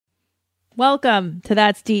Welcome to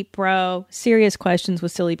That's Deep, Bro. Serious questions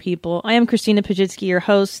with silly people. I am Christina Pajitsky, your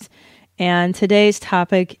host, and today's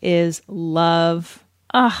topic is love.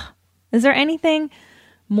 Is there anything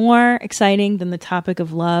more exciting than the topic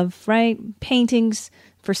of love, right? Paintings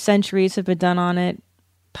for centuries have been done on it.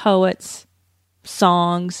 Poets,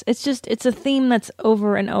 songs. It's a theme that's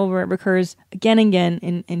over and over. It recurs again and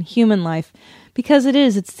again in human life because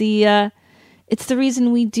it's the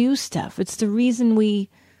reason we do stuff. It's the reason we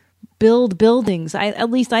build buildings. At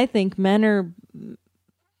least I think men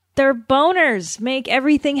they're boners, make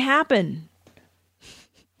everything happen.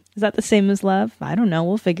 Is that the same as love? I don't know.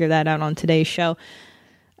 We'll figure that out on today's show.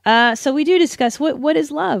 So we do discuss what is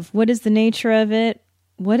love? What is the nature of it?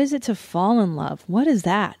 What is it to fall in love? What is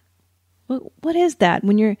that? What is that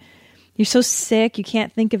when you're so sick you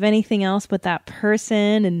can't think of anything else but that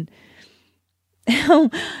person, and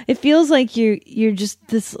it feels like you're just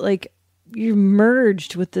this, like, you're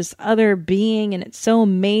merged with this other being, and it's so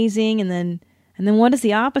amazing. And then what is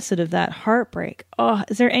the opposite of that? Heartbreak. Oh,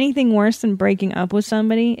 is there anything worse than breaking up with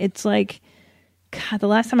somebody? It's like, God, the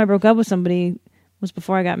last time I broke up with somebody was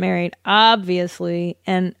before I got married, obviously.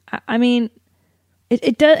 And I mean,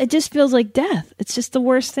 it just feels like death. It's just the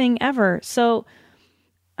worst thing ever. So,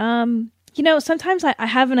 sometimes I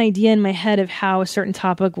have an idea in my head of how a certain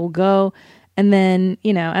topic will go. And then,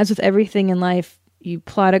 as with everything in life, you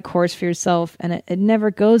plot a course for yourself, and it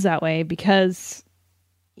never goes that way because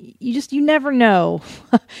you never know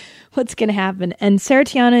what's going to happen. And Sarah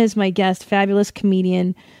Tiana is my guest, fabulous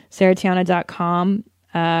comedian, sarahtiana.com.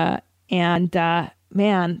 Man,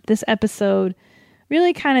 this episode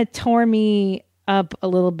really kind of tore me up a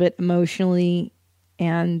little bit emotionally.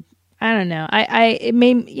 And I don't know. It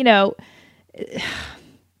made,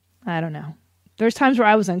 I don't know. There's times where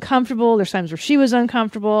I was uncomfortable. There's times where she was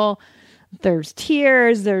uncomfortable. There's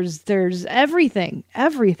tears. There's everything.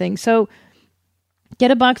 So get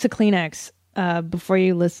a box of Kleenex before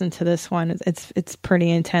you listen to this one. It's pretty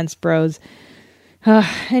intense, bros.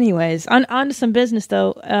 Anyways, on to some business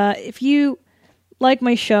though. If you like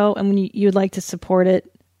my show and when you would like to support it,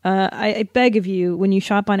 I beg of you, when you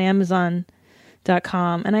shop on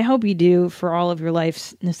Amazon.com, and I hope you do for all of your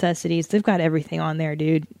life's necessities, they've got everything on there,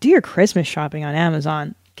 dude. Do your Christmas shopping on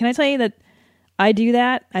Amazon. Can I tell you that I do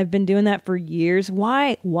that? I've been doing that for years.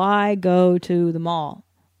 Why go to the mall?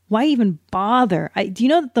 Why even bother? Do you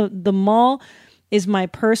know that the mall is my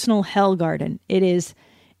personal hell garden? It is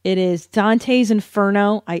Dante's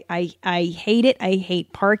Inferno. I hate it. I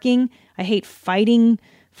hate parking. I hate fighting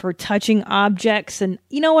for touching objects. And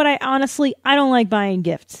you know what? I don't like buying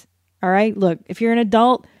gifts. All right? Look, if you're an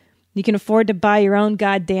adult, you can afford to buy your own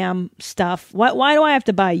goddamn stuff. Why do I have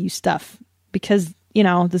to buy you stuff? Because,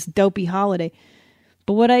 this dopey holiday.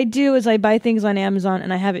 But what I do is I buy things on Amazon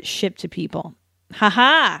and I have it shipped to people.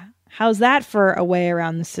 Haha! How's that for a way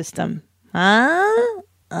around the system? So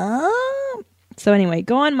anyway,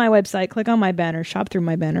 go on my website, click on my banner, shop through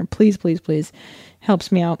my banner. Please, please, please.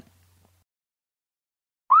 Helps me out.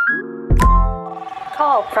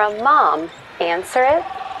 Call from mom. Answer it.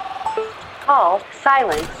 Call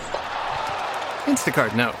silenced.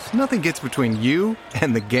 Instacart knows nothing gets between you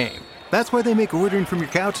and the game. That's why they make ordering from your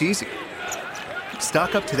couch easy.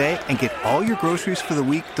 Stock up today and get all your groceries for the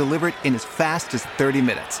week delivered in as fast as 30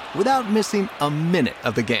 minutes without missing a minute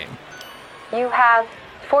of the game. You have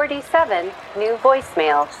 47 new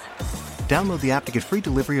voicemails. Download the app to get free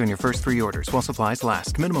delivery on your first 3 orders while supplies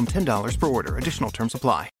last. Minimum $10 per order. Additional terms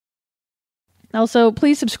apply. Also,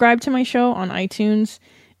 please subscribe to my show on iTunes.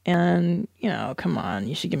 And, come on,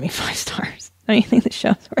 you should give me 5 stars. Don't you think the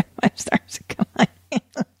show's worth 5 stars? Come on.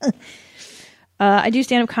 I do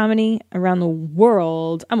stand-up comedy around the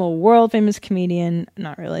world. I'm a world-famous comedian.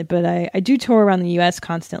 Not really, but I do tour around the U.S.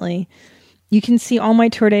 constantly. You can see all my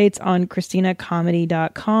tour dates on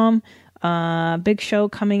ChristinaComedy.com. Big show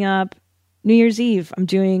coming up New Year's Eve. I'm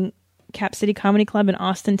doing Cap City Comedy Club in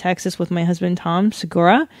Austin, Texas with my husband, Tom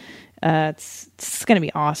Segura. It's going to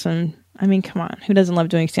be awesome. I mean, come on. Who doesn't love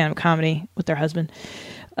doing stand-up comedy with their husband?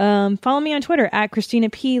 Follow me on Twitter at Christina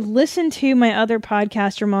P. Listen to my other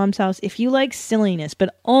podcast, Your Mom's House, if you like silliness,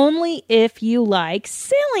 but only if you like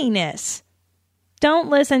silliness. Don't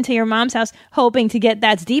listen to Your Mom's House hoping to get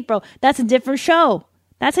That's Deep, Bro. That's a different show.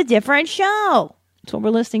 That's what we're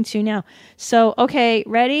listening to now. So, okay,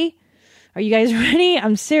 ready? Are you guys ready?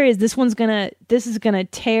 I'm serious. This is gonna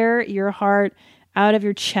tear your heart out of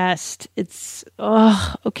your chest.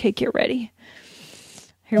 Okay, get ready.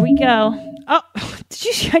 Here we go. Oh, did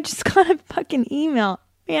you see? I just got a fucking email.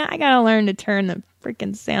 Yeah, I gotta learn to turn the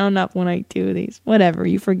freaking sound up when I do these. Whatever,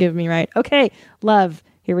 you forgive me, right? Okay, love.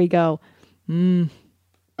 Here we go.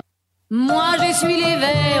 Moi, j'essuie les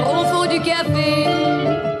verres au fond du café.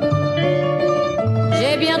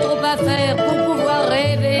 J'ai bien trop à faire pour pouvoir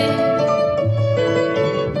rêver.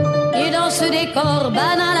 Et dans ce décor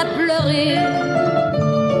banal à pleurer,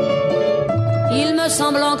 il me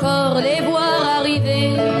semble encore les voir arriver.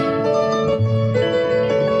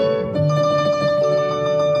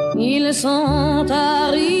 Ils sont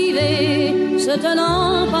arrivés, se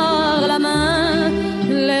tenant par la main,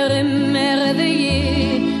 l'air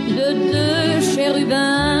émerveillé de deux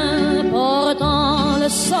chérubins portant le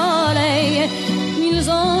soleil. Ils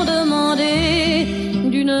ont demandé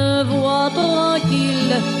d'une voix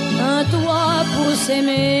tranquille un toit pour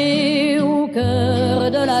s'aimer au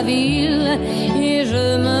cœur de la ville. Et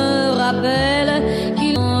je me rappelle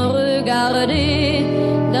qu'ils ont regardé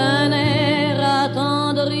d'un air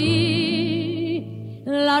attendri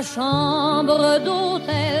la chambre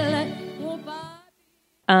d'hôtel.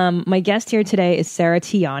 My guest here today is Sarah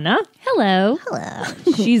Tiana. Hello.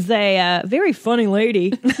 She's a very funny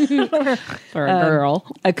lady. For a girl.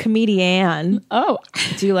 A comedian. Oh.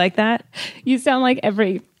 Do you like that? You sound like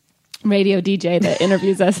every radio DJ that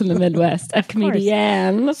interviews us in the Midwest. A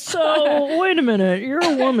comedian. So, wait a minute. You're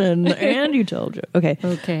a woman and you told you. Okay.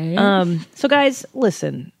 Okay. So, guys,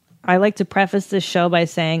 listen. I like to preface this show by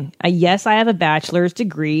saying, yes, I have a bachelor's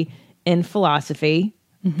degree in philosophy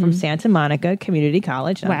from Santa Monica Community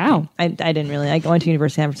College. Wow. I didn't really. I went to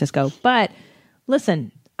University of San Francisco. But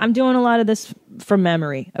listen, I'm doing a lot of this from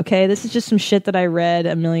memory, okay? This is just some shit that I read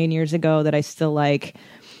a million years ago that I still like.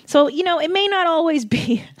 So, it may not always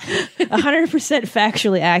be 100%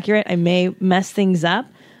 factually accurate. I may mess things up.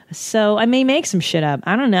 So I may make some shit up.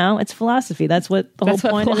 I don't know. It's philosophy. That's what the whole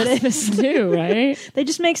point of it is. Do, right? They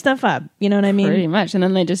just make stuff up. You know what I mean? Pretty much. And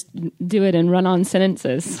then they just do it in run-on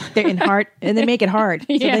sentences. They're in hard, and they make it hard.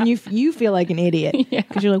 So then you feel like an idiot.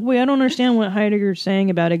 Because you're like, wait, I don't understand what Heidegger's saying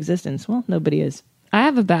about existence. Well, nobody is. I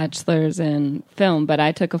have a bachelor's in film, but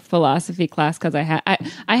I took a philosophy class because I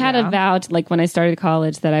had a vow to, like, when I started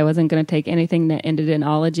college that I wasn't going to take anything that ended in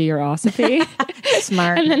ology or osophy.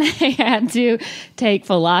 Smart. And then I had to take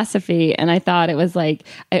philosophy, and I thought it was like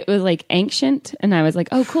ancient, and I was like,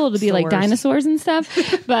 oh, cool, to be like dinosaurs and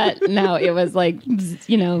stuff. But no, it was like,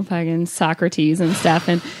 fucking Socrates and stuff.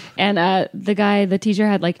 And the teacher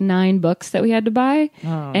had like 9 books that we had to buy.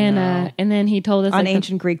 Oh, and then he told us on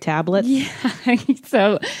ancient Greek tablets. Yeah.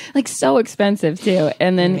 So expensive too.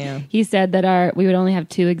 And then he said that we would only have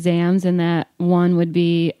 2 exams, and that one would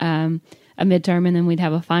be a midterm, and then we'd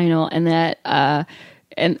have a final, and that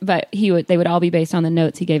but they would all be based on the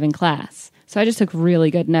notes he gave in class. So I just took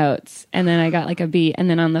really good notes, and then I got like a B. And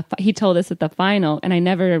then he told us at the final, and I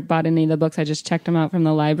never bought any of the books. I just checked them out from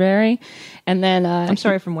the library. And then I'm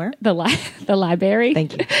sorry, from where? The library.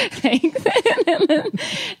 Thank you. Thanks.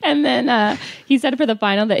 and then he said for the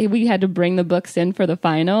final that we had to bring the books in for the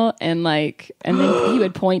final, and then he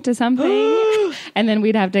would point to something, and then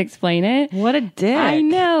we'd have to explain it. What a dick! I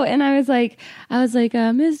know. And I was like,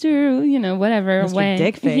 Mr. Whatever. Mr.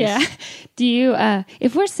 Dickface. Yeah. Do you?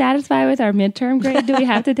 If we're satisfied with our midterm grade, do we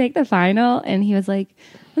have to take the final? And he was like,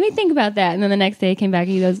 let me think about that. And then the next day he came back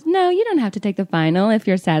and he goes, no, you don't have to take the final if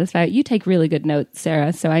you're satisfied. You take really good notes,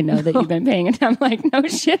 Sarah, so I know that you've been paying attention. I'm like, no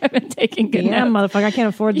shit, I've been taking good notes. Yeah, motherfucker, I can't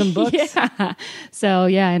afford them books. Yeah. So,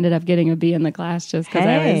 I ended up getting a B in the class just because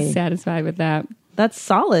I was satisfied with that. That's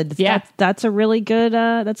solid. Yeah. That's a really good,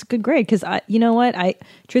 that's a good grade. Because, you know what?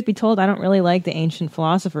 Truth be told, I don't really like the ancient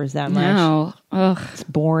philosophers that much. No. Ugh. It's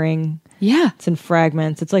boring. Yeah. It's in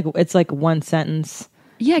fragments. It's like one sentence.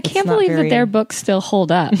 Yeah, I can't believe that their books still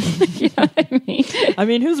hold up. You know what I mean? I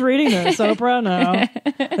mean, who's reading this? Oprah? No.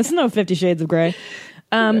 It's no 50 Shades of Grey.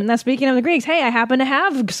 Now, speaking of the Greeks, hey, I happen to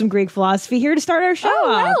have some Greek philosophy here to start our show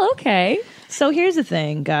off. Well, okay. So here's the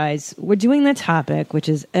thing, guys. We're doing the topic, which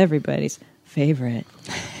is everybody's favorite.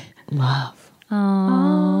 Love.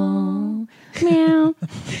 Oh. Meow.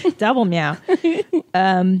 Double meow.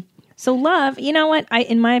 So love, you know what?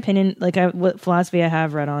 In my opinion, what philosophy I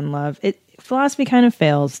have read on love, philosophy kind of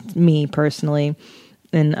fails me personally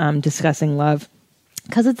in discussing love,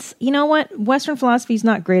 because it's, you know what? Western philosophy is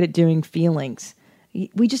not great at doing feelings.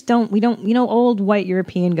 We don't, old white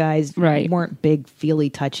European guys weren't big, feely,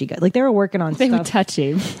 touchy guys. Like, they were working on stuff. They were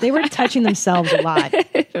touchy. They were touching themselves a lot.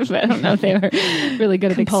 But I don't know if they were really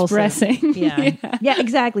good at expressing. Yeah,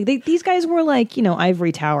 exactly. These guys were like,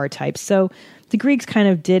 ivory tower types. So the Greeks kind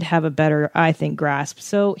of did have a better, I think, grasp.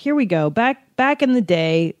 So here we go. Back in the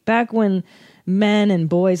day, back when men and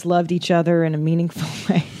boys loved each other in a meaningful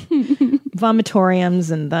way. Vomitoriums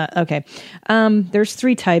and that. Okay. There's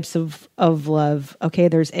 3 types of love. Okay.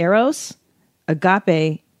 There's eros,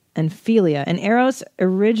 agape, and philia. And eros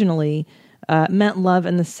originally meant love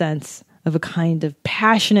in the sense of a kind of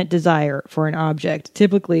passionate desire for an object,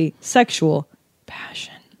 typically sexual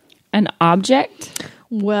passion. An object?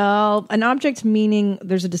 Well, an object meaning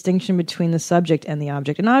there's a distinction between the subject and the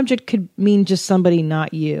object. An object could mean just somebody,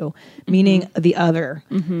 not you, meaning the other.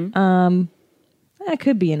 That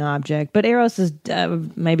could be an object, but eros is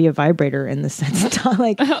maybe a vibrator in the sense.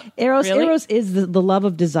 Like eros, really? Eros is the love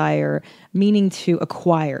of desire, meaning to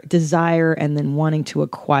acquire, desire, and then wanting to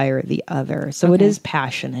acquire the other. So it is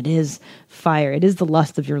passion, it is fire, it is the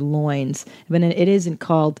lust of your loins, but it isn't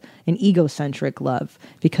called an egocentric love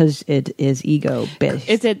because it is ego-based.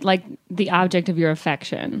 Is it like the object of your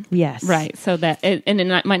affection? Yes, right. So that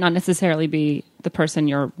it might not necessarily be the person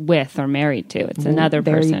you're with or married to. It's another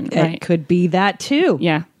person, right? It could be that too.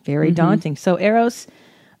 Yeah. Very daunting. So eros,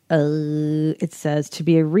 it says, to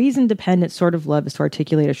be a reason-dependent sort of love is to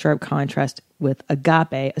articulate a sharp contrast with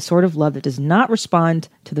agape, a sort of love that does not respond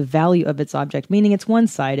to the value of its object, meaning it's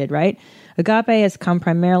one-sided, right? Agape has come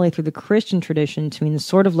primarily through the Christian tradition to mean the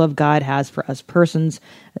sort of love God has for us persons.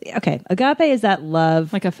 Okay, agape is that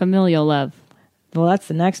love. Like a familial love. Well, that's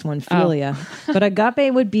the next one, philia. But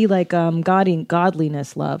agape would be like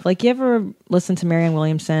godliness love. Like, you ever listen to Marianne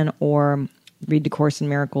Williamson or read The Course in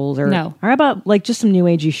Miracles? Or how about like just some new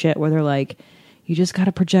agey shit where they're like, you just got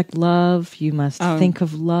to project love. You must think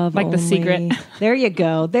of love like only. The Secret. There you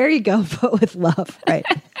go, but with love, right?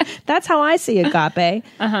 That's how I see agape.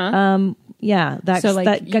 Yeah, that's so like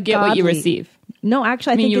that you get what you receive. No,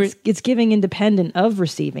 actually, I think it's giving independent of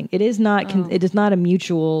receiving. It is not. It is not a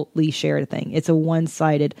mutually shared thing. It's a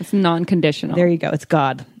one-sided. It's non-conditional. There you go. It's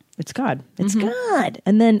God. It's God. It's God.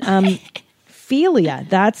 And then philia.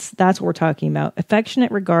 That's what we're talking about.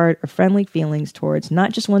 Affectionate regard or friendly feelings towards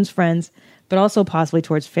not just one's friends, but also possibly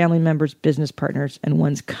towards family members, business partners, and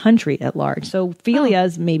one's country at large. So philia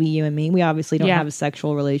is maybe you and me. We obviously don't have a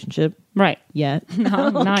sexual relationship. Right. Yet. No,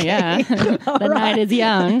 not yet. The night is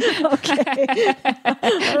young. Okay.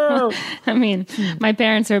 I mean, my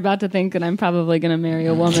parents are about to think that I'm probably going to marry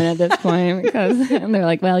a woman at this point because and they're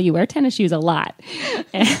like, well, you wear tennis shoes a lot.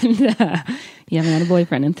 And you haven't had a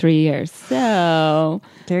boyfriend in 3 years. So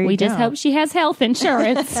we just hope she has health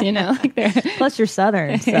insurance, like Plus you're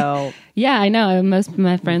Southern, so. Yeah, I know. Most of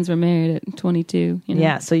my friends were married at 22.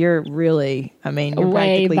 Yeah, so you're really, you're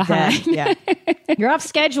way practically behind. dead. Yeah. You're off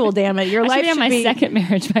schedule, damn it. Your life should be on my second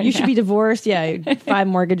marriage by You now. should be divorced. Yeah, 5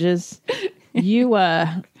 mortgages. You,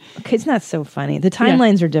 it's not so funny. The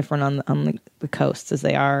timelines are different on the coasts as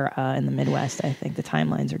they are in the Midwest, I think. The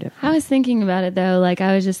timelines are different. I was thinking about it, though. Like,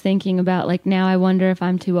 I was just thinking about, like, now I wonder if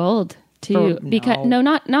I'm too old to... Because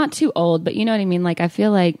not too old, but you know what I mean? Like, I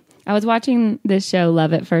feel like I was watching this show,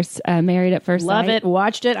 Married at First Sight. Love it.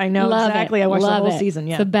 Watched it. I know exactly. I watched the whole season.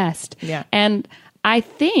 Yeah. It's the best. Yeah. And I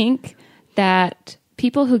think that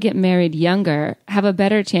people who get married younger have a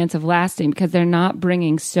better chance of lasting because they're not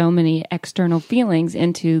bringing so many external feelings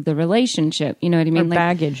into the relationship. You know what I mean? Or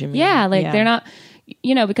baggage, you mean. Yeah, they're not,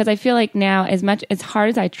 because I feel like now as hard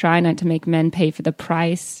as I try not to make men pay for the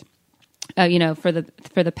price, for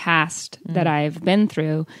the past that I've been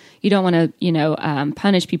through, you don't want to,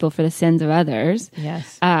 punish people for the sins of others.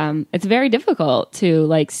 Yes. It's very difficult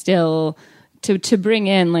to still to bring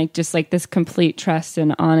in just this complete trust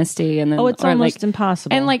and honesty, and then it's almost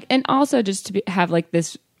impossible. And also just to have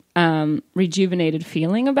this rejuvenated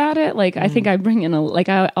feeling about it. I think I bring in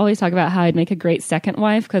I always talk about how I'd make a great second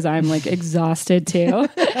wife because I'm exhausted too. You know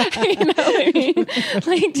what I mean?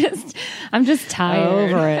 I'm just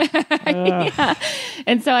tired. Over it. Yeah.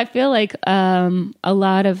 And so I feel like a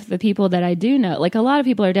lot of the people that I do know, a lot of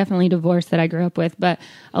people are definitely divorced that I grew up with, but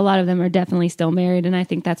a lot of them are definitely still married. And I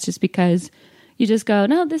think that's just because you just go,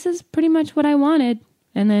 no, this is pretty much what I wanted.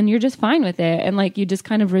 And then you're just fine with it. And you just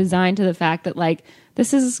kind of resign to the fact that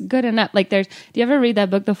this is good enough. Do you ever read that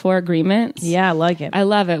book, The 4 Agreements? Yeah, I like it. I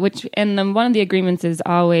love it. One of the agreements is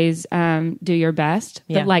always do your best,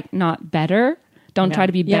 but not better. Don't try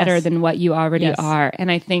to be better than what you already are.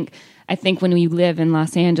 And I think when we live in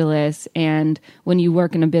Los Angeles and when you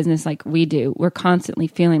work in a business like we do, we're constantly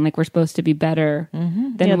feeling like we're supposed to be better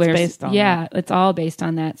than we're based on that. It's all based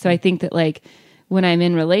on that. So I think that when I'm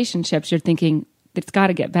in relationships, you're thinking, it's got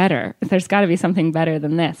to get better. There's got to be something better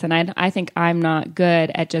than this. And I think I'm not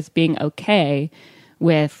good at just being okay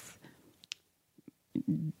with,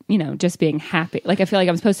 just being happy. I feel like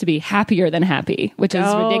I'm supposed to be happier than happy, which is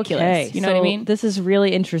ridiculous. You know what I mean? This is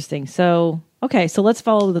really interesting. So let's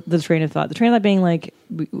follow the train of thought. The train of thought being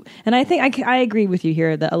and I think I agree with you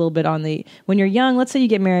here that a little bit on when you're young, let's say you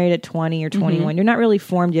get married at 20 or 21, you're not really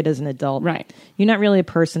formed yet as an adult. Right. You're not really a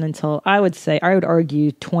person until I would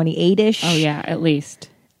argue 28-ish. Oh yeah, at least.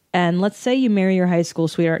 And let's say you marry your high school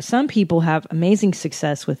sweetheart. Some people have amazing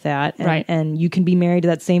success with that. And, Right. and you can be married to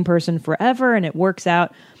that same person forever and it works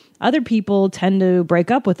out. Other people tend to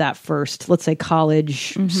break up with that first, let's say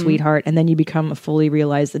college sweetheart, and then you become a fully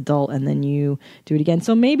realized adult and then you do it again.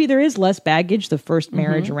 So maybe there is less baggage the first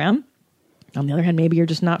marriage around. On the other hand, maybe you're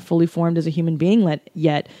just not fully formed as a human being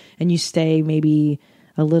yet, and you stay maybe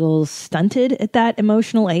a little stunted at that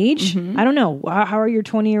emotional age. I don't know. How are your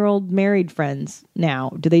 20-year-old married friends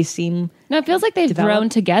now? Do they seem... No, it feels like they've grown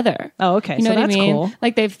together. Oh, okay. You know so what that's I mean? cool.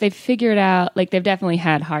 Like they've figured out, like they've definitely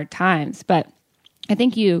had hard times, but I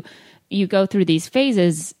think you go through these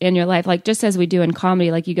phases in your life, like just as we do in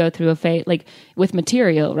comedy, like you go through a phase, like with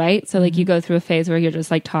material, right? So like you go through a phase where you're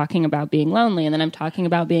just like talking about being lonely, and then I'm talking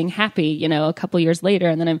about being happy, you know, a couple years later.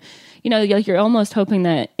 And then I'm, you know, like you're almost hoping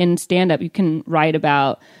that in stand up you can write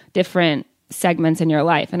about different segments in your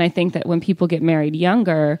life. And I think that when people get married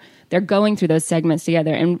younger, they're going through those segments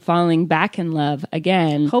together and falling back in love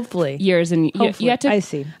again. Hopefully. Years and Hopefully. you have to. I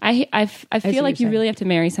see. I feel like you saying. really have to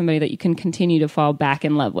marry somebody that you can continue to fall back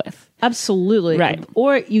in love with. Absolutely. Right.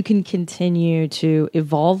 Or you can continue to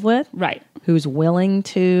evolve with. Right. Who's willing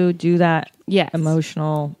to do that Yes.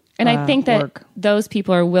 emotional And I think that work. those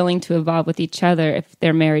people are willing to evolve with each other if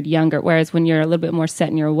they're married younger. Whereas when you're a little bit more set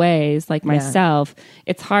in your ways, like myself,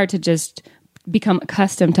 it's hard to just become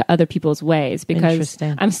accustomed to other people's ways because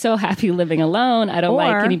Interesting. I'm so happy living alone. I don't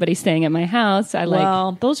like Or- anybody staying at my house.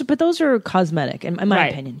 Well, those are cosmetic in my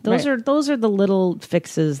Right, opinion. right. Those are the little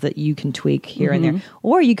fixes that you can tweak here and Mm-hmm. there.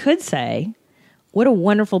 Or you could say, what a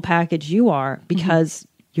wonderful package you are because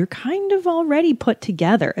you're kind of already put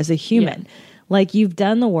together as a human. Yeah. Like you've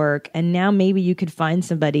done the work and now maybe you could find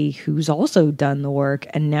somebody who's also done the work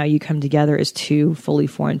and now you come together as two fully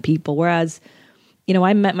formed people. Whereas, you know,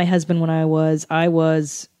 I met my husband when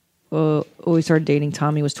we started dating.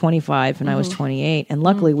 Tommy was 25 and I was 28. And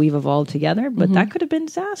luckily we've evolved together, but that could have been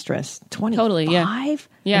disastrous. 25? Totally, yeah.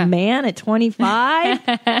 Yeah. A man at 25?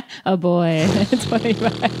 a boy.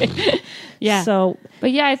 25. Yeah. So,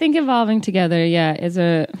 But yeah, I think evolving together, is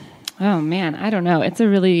oh man, I don't know.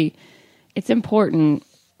 It's important,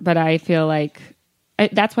 but I feel like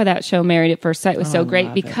that's why that show Married at First Sight was so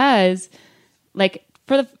great because like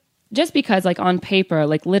just because like on paper,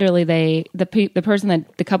 like literally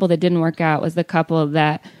the couple that didn't work out was the couple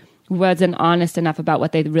that wasn't honest enough about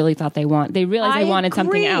what they really thought they want. They realized they wanted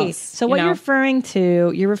something else. So what you're referring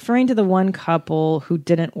to the one couple who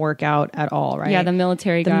didn't work out at all, right? Yeah, the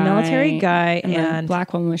military guy. And the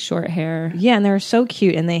black one with short hair. Yeah, and they were so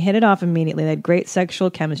cute and they hit it off immediately. They had great sexual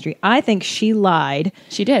chemistry. I think she lied.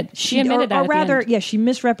 She did. She admitted that. Or rather, she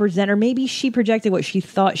misrepresented, or maybe she projected what she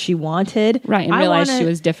thought she wanted. Right, and realized she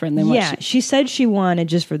was different than what she said she wanted,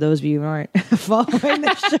 just for those of you who aren't following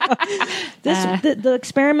the show. The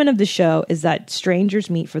experiment of the show is that strangers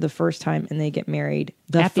meet for the first time and they get married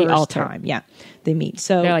at the altar. time. Yeah, they meet.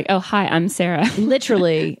 So they're like, "Oh, hi, I'm Sarah."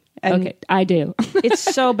 Literally. Okay, I do. It's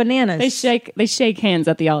so bananas. They shake hands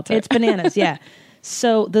at the altar. It's bananas. Yeah.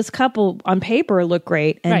 So this couple on paper looked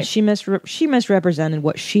great, and she misrepresented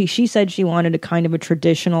what she said she wanted a kind of a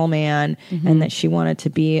traditional man, and that she wanted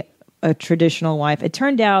to be a traditional wife. It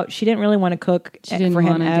turned out she didn't really want to cook for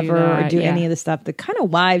him ever or do any of the stuff. The kind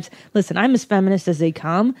of wives, listen, I'm as feminist as they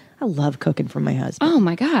come. I love cooking for my husband. Oh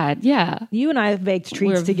my God. Yeah. You and I have baked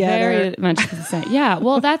treats together. Very much the same. Yeah.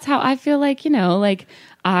 Well, that's how I feel like, like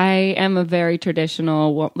I am a very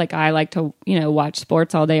traditional, like I like to, watch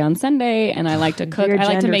sports all day on Sunday and I like to cook. I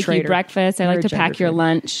like to make you breakfast. I like to pack your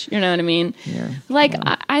lunch. You know what I mean? Yeah. Like,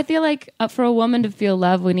 I feel like for a woman to feel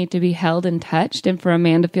love, we need to be held and touched. And for a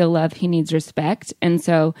man to feel love, he needs respect. And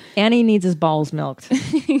he needs his balls milked.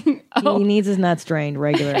 He needs his nuts drained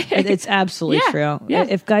regular. It's absolutely true. Yeah.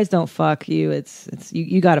 If guys don't fuck you, it's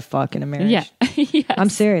you got to fuck in a marriage. Yeah. Yes. I'm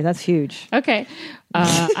serious. That's huge. Okay.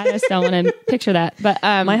 I just don't want to picture that. But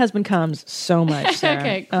my husband comes so much, Sarah.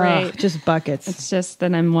 Okay, great. Just buckets. It's just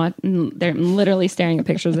that I'm literally staring at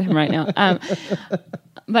pictures of him right now.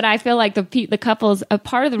 But I feel like the couples, a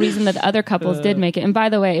part of the reason that the other couples did make it, and by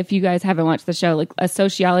the way, if you guys haven't watched the show, like a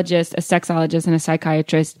sociologist, a sexologist, and a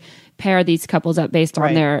psychiatrist pair these couples up based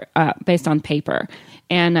on their based on paper.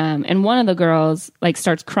 And one of the girls like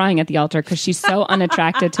starts crying at the altar because she's so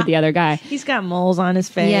unattracted to the other guy. He's got moles on his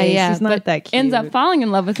face. Yeah. He's not that cute. Ends up falling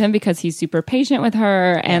in love with him because he's super patient with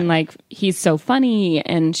her and like he's so funny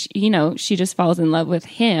and she just falls in love with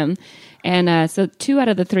him. And so 2 out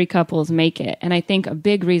of the 3 couples make it. And I think a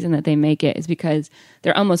big reason that they make it is because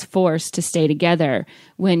they're almost forced to stay together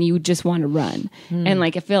when you just want to run. And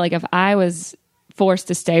like I feel like if I was forced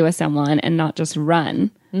to stay with someone and not just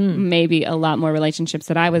run, maybe a lot more relationships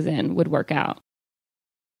that I was in would work out.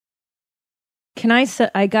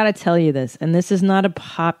 I gotta tell you this, and this is not a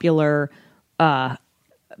popular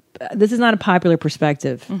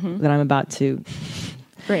perspective that I'm about to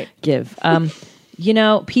give.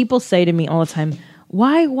 People say to me all the time,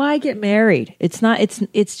 why get married? It's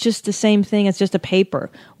just the same thing. It's just a paper.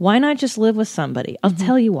 Why not just live with somebody? I'll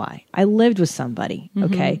tell you why. I lived with somebody,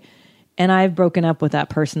 okay? And I've broken up with that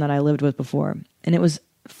person that I lived with before, and it was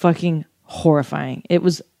fucking horrifying. It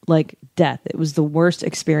was like death. It was the worst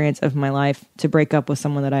experience of my life to break up with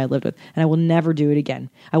someone that I lived with, and I will never do it again.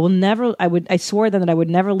 I swore then that I would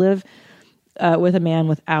never live with a man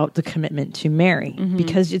without the commitment to marry,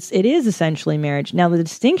 because it is essentially marriage. Now, the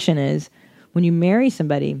distinction is when you marry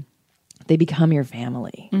somebody, they become your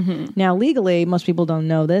family. Now, legally, most people don't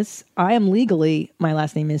know this. My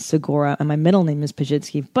last name is Segura, and my middle name is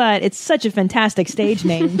Pajitsky, but it's such a fantastic stage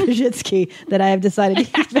name, Pajitsky, that I have decided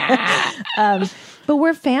to keep. But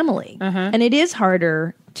we're family. And it is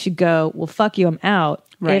harder to go, well, fuck you, I'm out.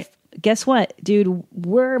 Right. Guess what, dude,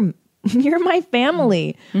 you're my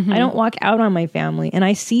family. I don't walk out on my family, and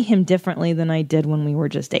I see him differently than I did when we were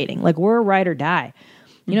just dating. Like, we're a ride or die.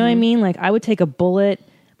 You know what I mean? Like, I would take a bullet.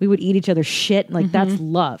 We would eat each other's shit. Like, that's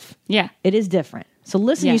love. Yeah. It is different. So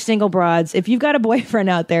listen, you single broads, if you've got a boyfriend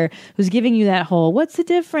out there who's giving you that whole, what's the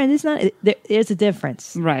difference? There's a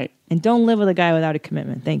difference. Right. And don't live with a guy without a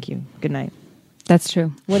commitment. Thank you. Good night. That's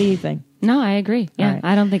true. What do you think? No, I agree. Yeah. Right.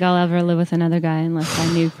 I don't think I'll ever live with another guy unless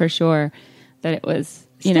I knew for sure that it was,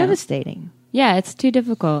 It's devastating. Yeah, it's too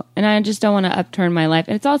difficult. And I just don't want to upturn my life.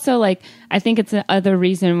 And it's also like, I think it's another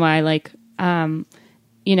reason why, like,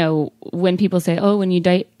 when people say, oh, when you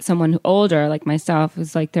date someone older, like myself,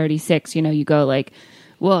 who's like 36, you go like,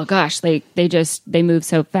 well, gosh, like they move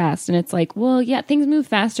so fast. And it's like, well, yeah, things move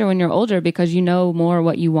faster when you're older because you know more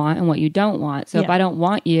what you want and what you don't want. So if I don't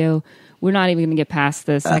want you, we're not even going to get past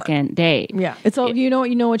the second date. Yeah. It's all, you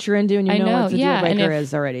know what you're into, and you know what the deal breaker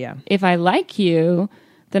is already. Yeah. If I like you,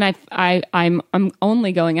 then I'm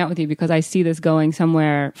only going out with you because I see this going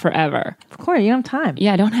somewhere forever. Of course, you don't have time.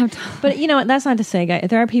 Yeah, I don't have time. But that's not to say, guys,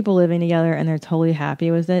 if there are people living together and they're totally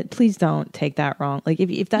happy with it, please don't take that wrong. Like,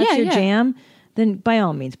 if that's your jam, then by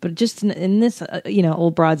all means. But just in this,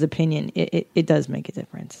 old broad's opinion, it does make a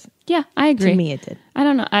difference. Yeah, I agree. To me, it did. I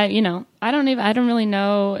don't know. I don't really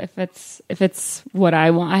know if it's what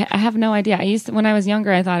I want. I have no idea. When I was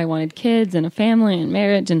younger, I thought I wanted kids and a family and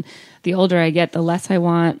marriage, and the older I get, the less I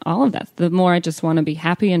want all of that. The more I just want to be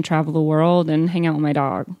happy and travel the world and hang out with my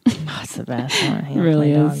dog. Oh, it's the best. It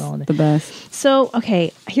really is the best. So,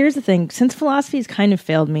 okay, here's the thing. Since philosophy has kind of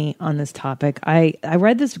failed me on this topic, I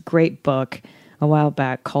read this great book a while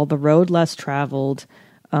back called The Road Less Traveled.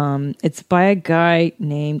 It's by a guy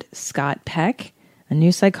named Scott Peck. A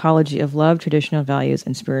New Psychology of Love, Traditional Values,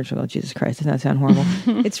 and Spiritual. Oh, Jesus Christ, doesn't that sound horrible?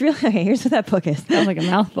 It's really, okay, here's what that book is. Sounds like a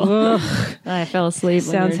mouthful. I fell asleep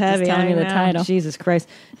when sounds you were heavy. just telling me the title. Jesus Christ.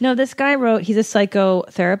 No, this guy he's a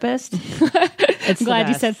psychotherapist. I'm glad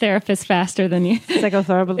you said therapist faster than you.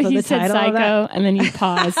 Psychotherapist. You said psycho, and then you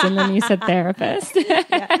paused, and then you said therapist.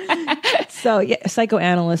 So, yeah,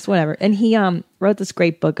 psychoanalyst, whatever. And he wrote this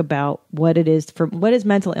great book about what is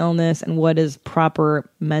mental illness and what is proper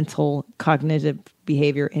mental cognitive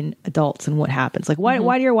behavior in adults and what happens. Like, why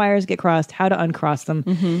do your wires get crossed? How to uncross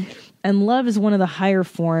them. And love is one of the higher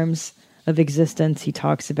forms of existence he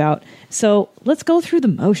talks about. So let's go through the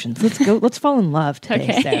motions. Let's fall in love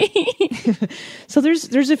today. Okay. So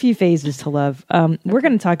there's a few phases to love. We're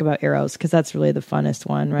going to talk about Eros because that's really the funnest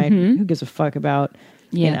one, right? Who gives a fuck about,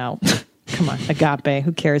 come on, agape.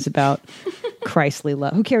 Who cares about Christly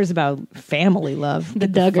love? Who cares about family love? The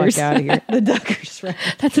Duggars. Fuck out of here. The Duggars, right?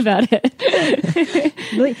 That's about it.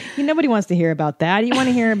 Really, nobody wants to hear about that. You want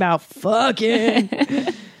to hear about fucking.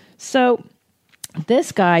 So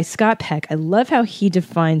this guy, Scott Peck, I love how he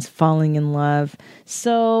defines falling in love.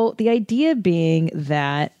 So the idea being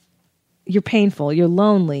that you're painful, you're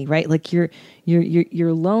lonely, right? Like you're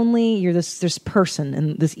lonely, you're this person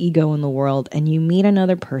and this ego in the world, and you meet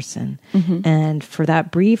another person, and for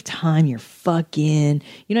that brief time you're fucking,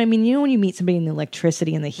 you know what I mean? You know when you meet somebody in the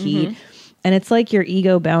electricity and the heat, and it's like your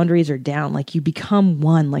ego boundaries are down, like you become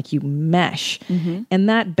one, like you mesh. And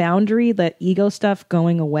that boundary, that ego stuff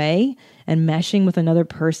going away and meshing with another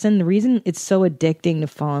person, the reason it's so addicting to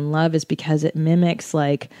fall in love is because it mimics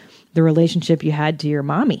like the relationship you had to your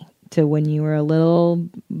mommy, to when you were a little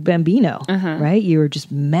bambino, right? You were just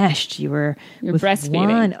meshed. You're with breastfeeding.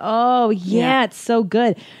 One. Oh, yeah, it's so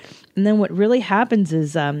good. And then what really happens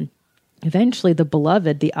is eventually the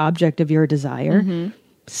beloved, the object of your desire,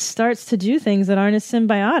 starts to do things that aren't as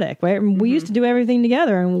symbiotic, right? We used to do everything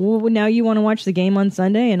together, and now you want to watch the game on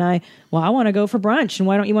Sunday, and I want to go for brunch, and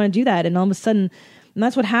why don't you want to do that? And all of a sudden, And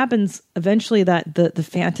that's what happens eventually, that the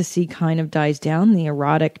fantasy kind of dies down, the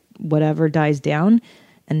erotic whatever dies down.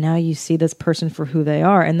 And now you see this person for who they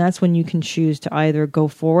are. And that's when you can choose to either go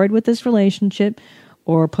forward with this relationship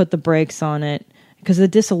or put the brakes on it, because the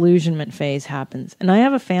disillusionment phase happens. And I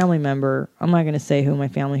have a family member, I'm not going to say who, my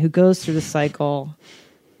family, who goes through the cycle.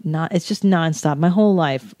 It's just nonstop. My whole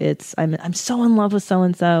life, I'm so in love with so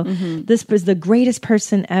and so. This was the greatest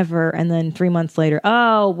person ever, and then 3 months later,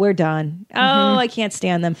 oh, we're done. Oh, I can't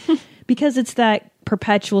stand them, because it's that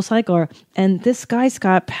perpetual cycle. And this guy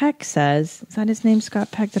Scott Peck says, is that his name?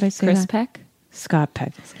 Scott Peck? Did I say Chris that? Peck? Scott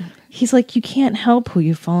Peck. He's like, you can't help who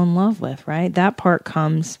you fall in love with, right? That part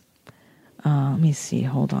comes. Let me see.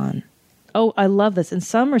 Hold on. Oh, I love this. In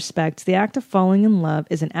some respects, the act of falling in love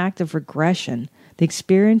is an act of regression. The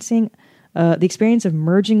experience of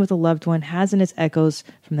merging with a loved one has in its echoes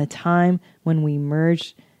from the time when we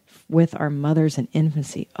merged with our mothers in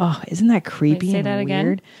infancy. Oh, isn't that creepy? Wait, say and that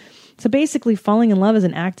weird? again? So basically, falling in love is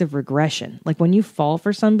an act of regression. Like when you fall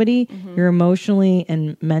for somebody, you're emotionally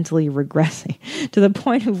and mentally regressing to the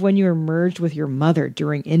point of when you were merged with your mother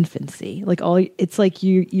during infancy. Like it's like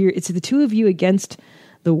it's the two of you against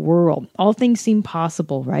the world. All things seem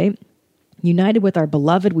possible, right? United with our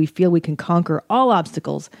beloved, we feel we can conquer all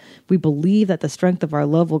obstacles. We believe that the strength of our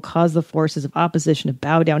love will cause the forces of opposition to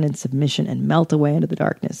bow down in submission and melt away into the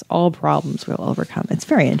darkness. All problems will overcome. It's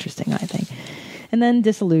very interesting, I think. And then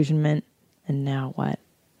disillusionment, and now what?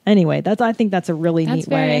 Anyway, I think that's a really neat way. That's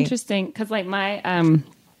very interesting, because like my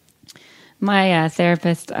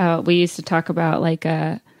therapist, we used to talk about like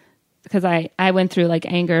because I went through like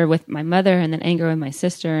anger with my mother, and then anger with my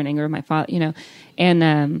sister, and anger with my father,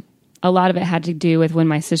 and a lot of it had to do with when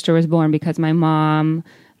my sister was born, because my mom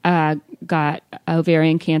got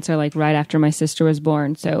ovarian cancer like right after my sister was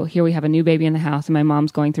born. So here we have a new baby in the house, and my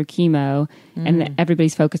mom's going through chemo, and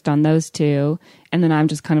everybody's focused on those two, and then I'm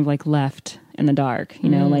just kind of like left in the dark,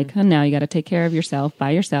 like, oh, now you got to take care of yourself by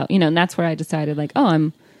yourself, and that's where I decided like,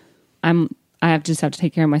 oh, I just have to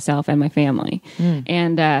take care of myself and my family,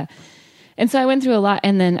 and so I went through a lot,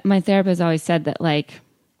 and then my therapist always said that like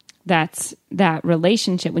that's that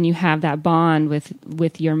relationship when you have that bond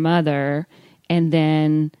with your mother, and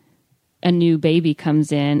then a new baby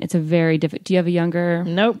comes in. It's a very different. Do you have a younger?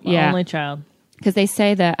 Nope. Yeah. Only child. Because they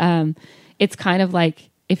say that it's kind of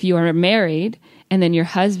like if you are married and then your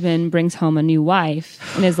husband brings home a new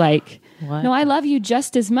wife and is like, what? No, I love you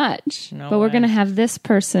just as much, No but we're way. going to have this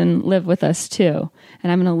person live with us too.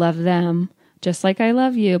 And I'm going to love them just like I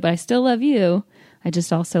love you, but I still love you. I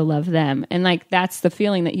just also love them. And like, that's the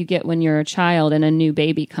feeling that you get when you're a child and a new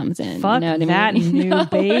baby comes in. Fuck you know what that I mean? new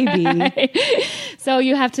baby. Right? So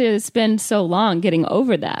you have to spend so long getting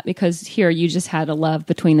over that, because here you just had a love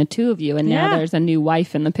between the two of you, and now there's a new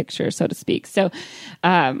wife in the picture, so to speak. So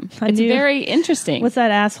it's very interesting. What's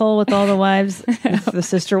that asshole with all the wives? The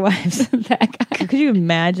sister wives. That guy. Could you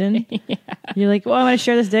imagine? Yeah. You're like, well, I'm going to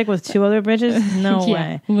share this dick with two other bitches? No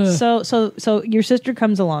Yeah. way. Ugh. So your sister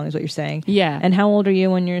comes along is what you're saying. Yeah. And how old are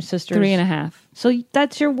you when your sister's 3.5. So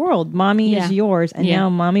that's your world. Mommy is yours, and Yeah. now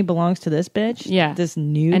mommy belongs to this bitch. Yeah. This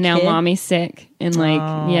new And now kid? mommy's sick, and like,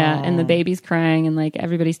 and the baby's crying, and like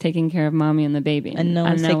everybody's taking care of mommy and the baby, And no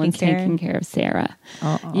one's taking care? taking care of Sarah.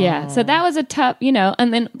 Yeah. So that was a tough,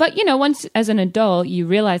 and then, but once as an adult, you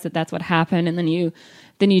realize that that's what happened, and then you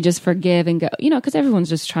just forgive and go, because everyone's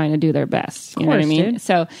just trying to do their best. You know what I mean? Dude.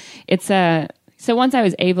 So it's so once I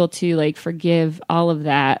was able to like forgive all of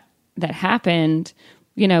that happened,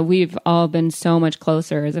 we've all been so much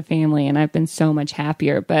closer as a family, and I've been so much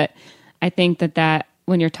happier. But I think that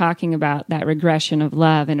when you're talking about that regression of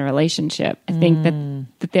love in a relationship, I think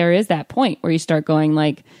that there is that point where you start going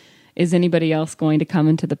like, is anybody else going to come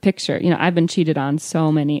into the picture? I've been cheated on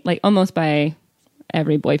so many, like almost by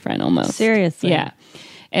every boyfriend almost. Seriously. Yeah.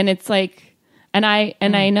 And it's like, and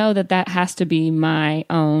I know that has to be my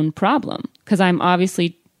own problem, because I'm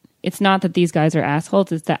obviously, it's not that these guys are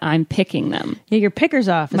assholes, it's that I'm picking them. Yeah, your picker's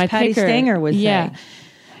off, as Patty Stanger would say.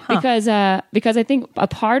 Because I think a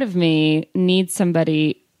part of me needs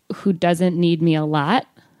somebody who doesn't need me a lot.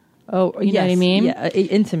 Oh, you know what I mean? Yeah,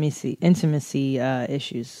 intimacy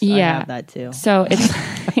issues. Yeah, I have that too. So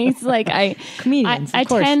it's like comedians. I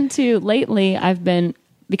tend to lately. I've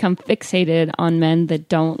become fixated on men that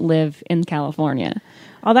don't live in California.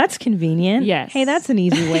 Oh, that's convenient. Yes. Hey, that's an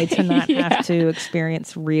easy way to not have to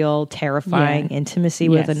experience real, terrifying intimacy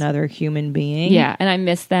with another human being. Yeah, and I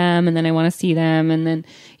miss them, and then I want to see them, and then,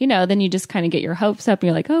 then you just kind of get your hopes up, and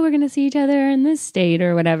you're like, oh, we're going to see each other in this state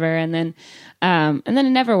or whatever, and then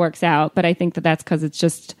it never works out, but I think that's because it's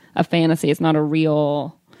just a fantasy. It's not a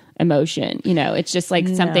real emotion. It's just like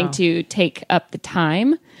something to take up the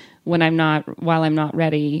time while I'm not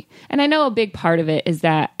ready. And I know a big part of it is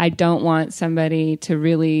that I don't want somebody to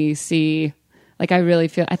really see, like,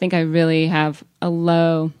 I think I really have a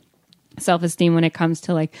low self-esteem when it comes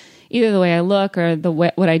to like either the way I look or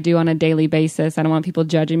what I do on a daily basis. I don't want people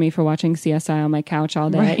judging me for watching CSI on my couch all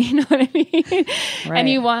day. Right. You know what I mean? Right.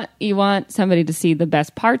 And you want somebody to see the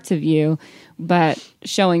best parts of you, but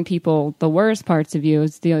showing people the worst parts of you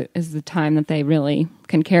is the time that they really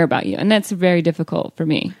can care about you. And that's very difficult for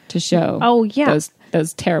me to show. Oh yeah.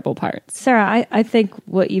 Those terrible parts. Sarah, I think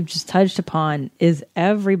what you've just touched upon is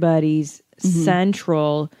everybody's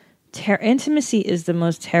central. Intimacy is the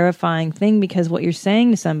most terrifying thing, because what you're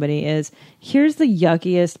saying to somebody is, here's the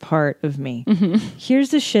yuckiest part of me.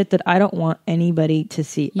 Here's the shit that I don't want anybody to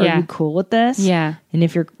see. Are you cool with this? Yeah. And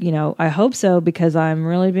if you're, I hope so, because I'm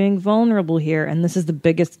really being vulnerable here. And this is the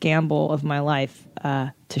biggest gamble of my life,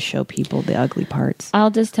 to show people the ugly parts. I'll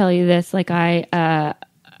just tell you this. Like I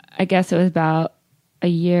guess it was about a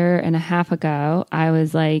year and a half ago, I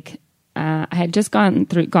was like, I had just gone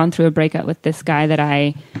through a breakup with this guy that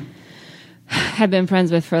I had been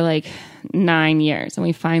friends with for like 9 years, and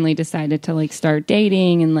we finally decided to like start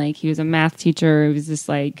dating. And like he was a math teacher. It was just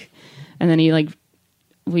like, and then he like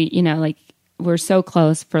we're so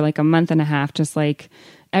close for like a month and a half, just like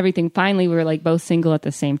everything. Finally, we were like both single at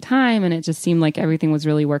the same time, and it just seemed like everything was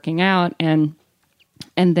really working out. And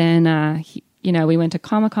then we went to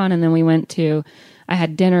Comic-Con, and then I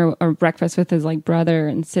had dinner or breakfast with his like brother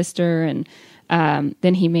and sister, and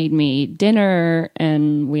then he made me dinner,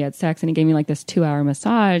 and we had sex, and he gave me like this 2-hour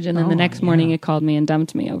massage. And then the next morning he called me and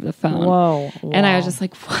dumped me over the phone. Whoa. And I was just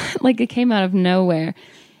like, what? Like it came out of nowhere.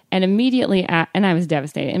 And immediately, and I was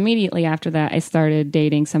devastated. Immediately after that, I started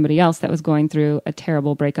dating somebody else that was going through a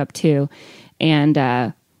terrible breakup too. And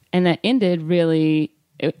that ended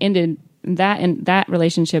that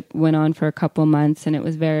relationship went on for a couple months, and it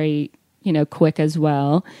was very, quick as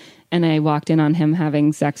well. And I walked in on him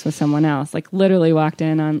having sex with someone else, like literally walked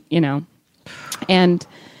in on, and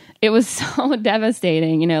it was so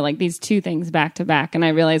devastating, like these two things back to back. And I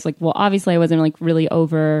realized like, well, obviously I wasn't like really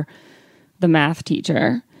over the math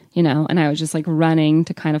teacher, and I was just like running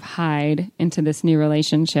to kind of hide into this new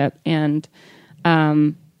relationship. And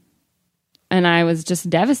I was just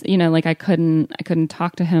devastated, like I couldn't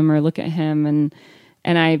talk to him or look at him.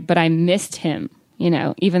 But I missed him.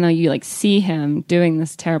 Even though you like see him doing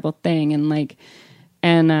this terrible thing, and it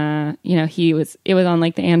was on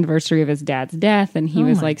like the anniversary of his dad's death, and he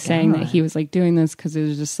was like saying that he was like doing this because it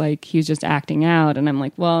was just like he was just acting out. And I'm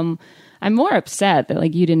like, well, I'm more upset that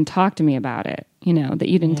like you didn't talk to me about it, that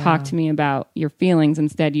you didn't talk to me about your feelings.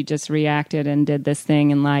 Instead, you just reacted and did this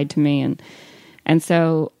thing and lied to me. And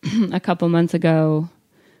so a couple months ago,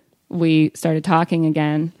 we started talking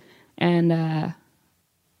again, and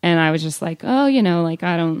I was just like, oh, like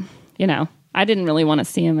I don't, I didn't really want to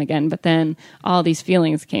see him again. But then all these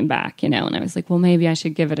feelings came back, and I was like, well, maybe I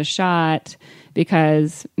should give it a shot,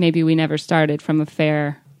 because maybe we never started from a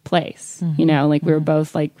fair place. Like we were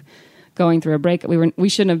both like going through a breakup. We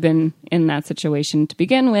shouldn't have been in that situation to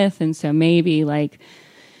begin with. And so maybe like,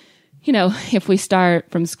 if we start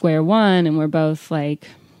from square one and we're both like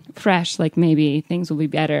fresh, like maybe things will be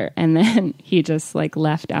better. And then he just like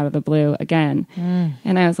left out of the blue again.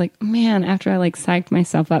 And I was like, man, after I like psyched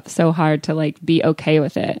myself up so hard to like be okay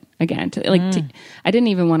with it again, I didn't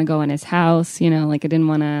even want to go in his house, like I didn't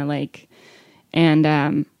want to like,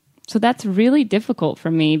 and so that's really difficult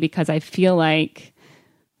for me, because I feel like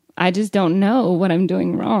I just don't know what I'm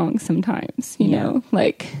doing wrong sometimes, you know,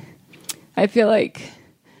 like I feel like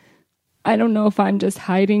I don't know if I'm just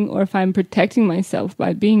hiding or if I'm protecting myself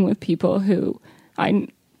by being with people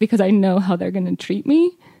because I know how they're going to treat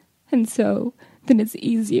me. And so then it's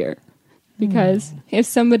easier, because if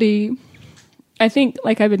somebody, I think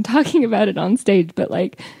like I've been talking about it on stage, but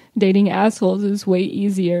like dating assholes is way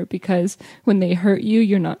easier, because when they hurt you,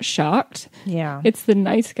 you're not shocked. Yeah. It's the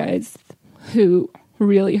nice guys who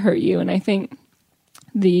really hurt you. And I think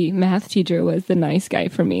the math teacher was the nice guy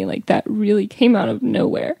for me. Like that really came out of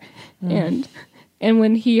nowhere. And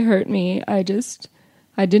when he hurt me, I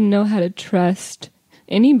didn't know how to trust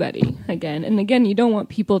anybody again. And again, you don't want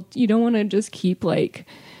to just keep like,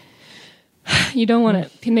 you don't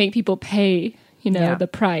want to make people pay, the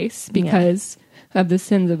price because of the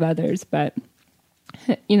sins of others. But,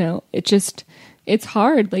 it's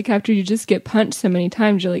hard. Like after you just get punched so many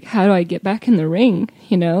times, you're like, how do I get back in the ring?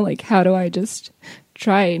 Like how do I just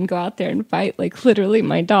try and go out there and fight? Like literally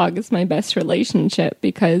my dog is my best relationship,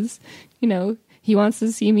 because he wants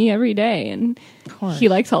to see me every day, and he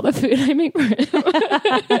likes all the food I make for him.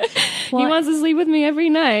 He wants to sleep with me every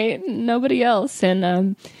night, nobody else.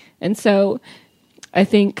 And so I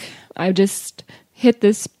think I just hit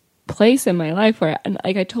this place in my life where, and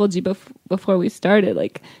like I told you before we started,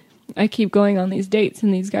 like I keep going on these dates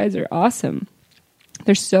and these guys are awesome.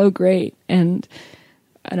 They're so great. And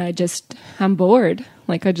I'm bored.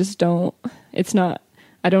 Like I don't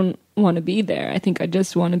want to be there. I think I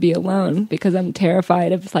just want to be alone because I'm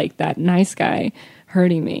terrified of like that nice guy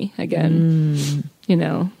hurting me again. You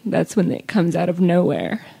know, that's when it comes out of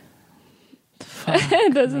nowhere.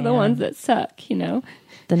 Those are the ones that suck, you know.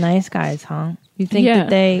 The nice guys, huh? You think that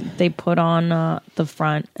they put on the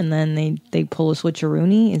front and then they pull a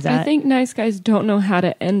switcheroony? Is that? I think nice guys don't know how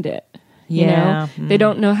to end it. You know? They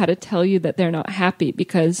don't know how to tell you that they're not happy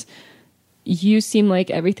because you seem like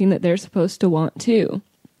everything that they're supposed to want too.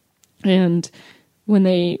 And when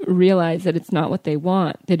they realize that it's not what they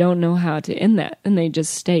want, they don't know how to end that, and they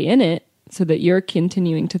just stay in it so that you're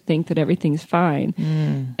continuing to think that everything's fine.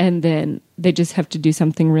 And then they just have to do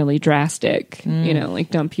something really drastic, you know, like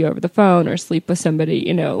dump you over the phone or sleep with somebody,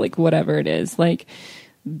 you know, like whatever it is. Like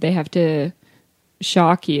they have to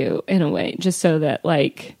shock you in a way just so that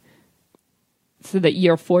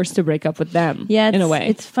you're forced to break up with them. In a way.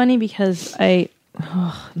 It's funny because I'm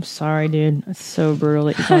sorry, dude. It's so brutal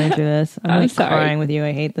that you're going through this. I'm sorry. Crying with you.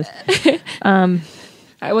 I hate this.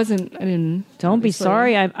 Don't be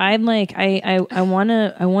sorry. I'm like, I want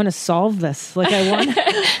to solve this. Like I want,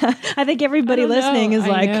 I think everybody listening is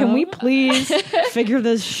like, can we please figure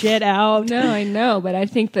this shit out? No, I know. But I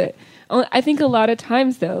think a lot of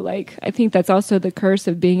times though, like, I think that's also the curse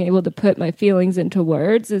of being able to put my feelings into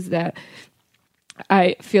words is that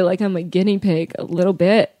I feel like I'm a guinea pig a little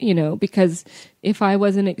bit, you know, because if I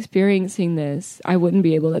wasn't experiencing this, I wouldn't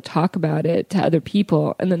be able to talk about it to other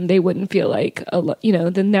people. And then they wouldn't feel like, you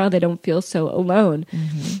know, then now they don't feel so alone.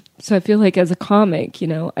 So I feel like as a comic, you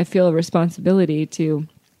know, I feel a responsibility to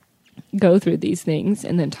go through these things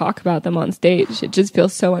and then talk about them on stage. It just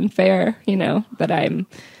feels so unfair, you know,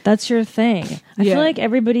 that's your thing. I feel like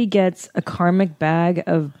everybody gets a karmic bag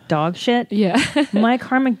of dog shit. Yeah. My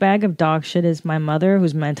karmic bag of dog shit is my mother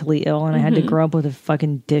who's mentally ill and I had to grow up with a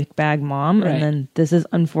fucking dickbag mom. Right. And then this is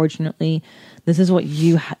unfortunately, this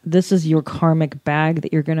is your karmic bag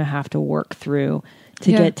that you're going to have to work through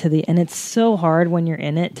to get to and it's so hard when you're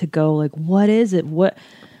in it to go like, what is it?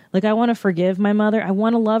 Like, I want to forgive my mother. I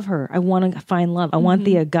want to love her. I want to find love. I want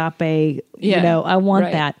the agape, you know, I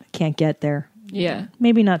want that. Can't get there. Yeah.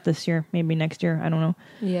 Maybe not this year. Maybe next year. I don't know.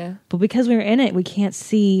 Yeah. But because we're in it, we can't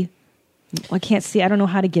see. I can't see. I don't know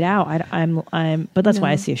how to get out. But that's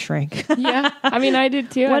why I see a shrink. Yeah. I mean, I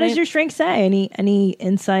did too. What does your shrink say? Any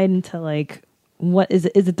insight into like, what is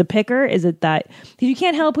it? Is it the picker? Is it that you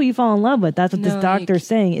can't help who you fall in love with? That's what this doctor's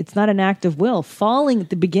saying. It's not an act of will. Falling at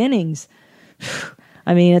the beginnings.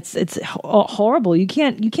 I mean, it's horrible. You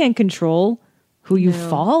can't control who you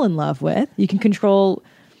fall in love with. You can control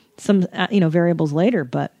some variables later,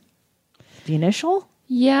 but the initial,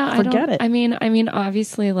 forget it. I mean,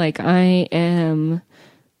 obviously, like I am,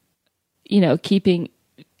 you know,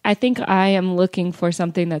 I think I am looking for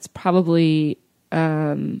something that's probably.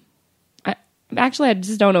 I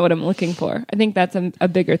just don't know what I'm looking for. I think that's a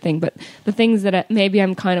bigger thing. But the things that maybe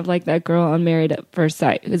I'm kind of like that girl on Married at First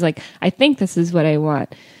Sight who's like, I think this is what I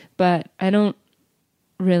want, but I don't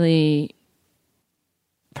really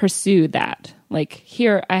pursue that. Like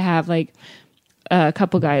here I have like a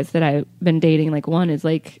couple guys that I've been dating. Like one is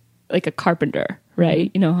like a carpenter, right?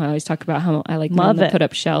 You know how I always talk about how I like men that put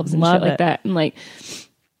up shelves and shit like that. And like,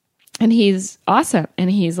 and he's awesome. And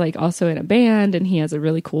he's like also in a band and he has a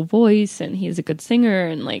really cool voice and he's a good singer.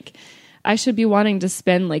 And like, I should be wanting to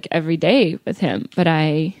spend like every day with him, but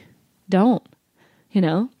I don't, you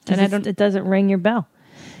know, and it doesn't ring your bell.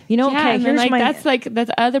 You know, okay, here's that's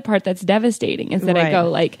the other part that's devastating is that I go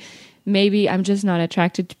like, maybe I'm just not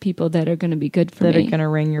attracted to people that are going to be good for me. That are going to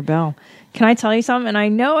ring your bell. Can I tell you something? And I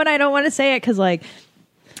know, and I don't want to say it because like,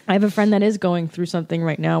 I have a friend that is going through something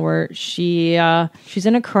right now where she's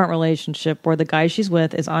in a current relationship where the guy she's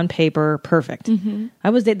with is on paper perfect.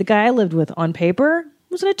 The guy I lived with on paper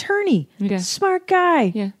was an attorney, smart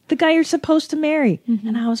guy, the guy you're supposed to marry,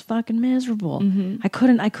 and I was fucking miserable. I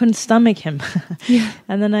couldn't stomach him.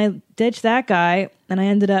 And then I ditched that guy, and I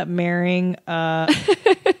ended up marrying a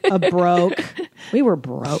broke. We were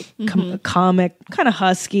broke, comic, kind of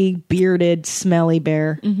husky, bearded, smelly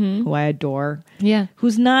bear who I adore. Yeah,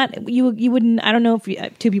 who's not you wouldn't. I don't know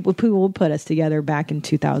if two people would put us together back in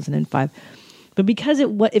 2005, but because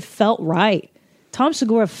it felt right. Tom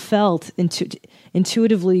Segura felt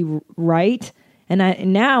intuitively right,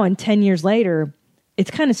 and now, and 10 years later,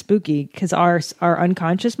 it's kind of spooky because our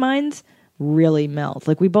unconscious minds really melt.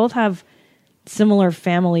 Like we both have similar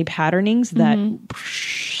family patternings that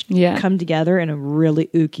come together in a really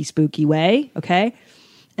ooky spooky way. Okay.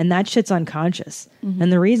 And that shit's unconscious.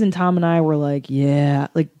 And the reason Tom and I were like,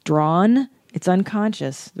 drawn, it's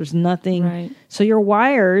unconscious. There's nothing. Right. So your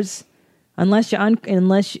wires, but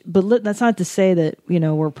that's not to say that,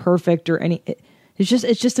 we're perfect or any, it's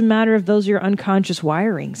just a matter of those are your unconscious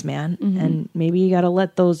wirings, man. And maybe you got to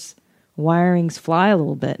let those wirings fly a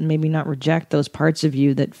little bit and maybe not reject those parts of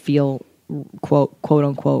you that feel quote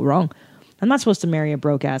unquote wrong. I'm not supposed to marry a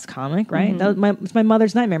broke ass comic, right? It's my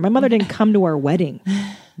mother's nightmare. My mother didn't come to our wedding.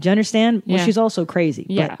 Do you understand? Yeah. Well, she's also crazy.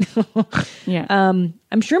 Yeah. But Yeah.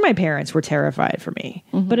 I'm sure my parents were terrified for me,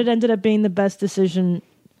 but it ended up being the best decision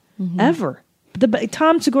ever.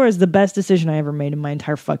 Tom Segura is the best decision I ever made in my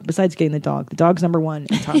entire besides getting the dog. The dog's number one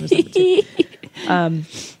and Tom is number 2.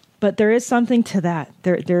 But there is something to that.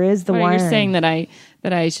 There is the wiring. You're saying that I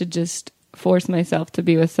should just force myself to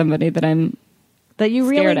be with somebody that I'm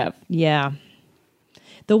scared of. Yeah.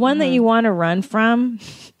 The one that you want to run from,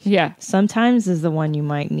 sometimes is the one you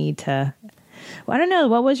might need to. Well, I don't know.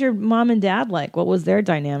 What was your mom and dad like? What was their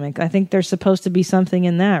dynamic? I think there's supposed to be something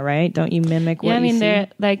in that, right? Don't you mimic what you see? They're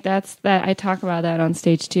like that's that. I talk about that on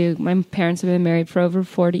stage too. My parents have been married for over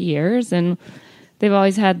 40 years, and they've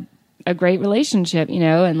always had a great relationship,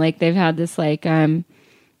 and like they've had this like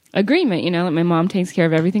agreement, like my mom takes care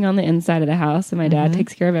of everything on the inside of the house and my dad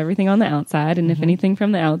takes care of everything on the outside, and if anything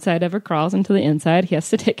from the outside ever crawls into the inside, he has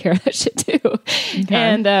to take care of that shit too. Okay.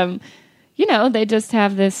 And they just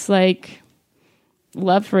have this like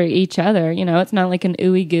love for each other. It's not like an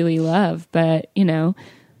ooey gooey love, but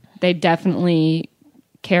they definitely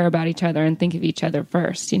care about each other and think of each other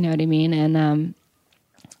first, you know what I mean?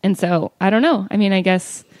 And so I don't know. I mean, I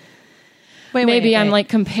guess maybe I'm like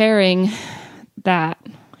comparing that.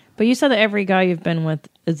 But you said that every guy you've been with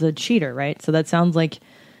is a cheater, right? So that sounds like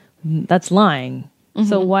that's lying.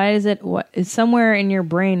 So why is it, somewhere in your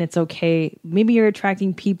brain it's okay? Maybe you're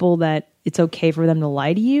attracting people that it's okay for them to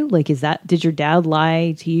lie to you? Like, did your dad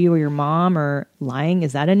lie to you or your mom, or lying?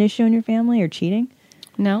 Is that an issue in your family, or cheating?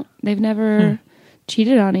 No, they've never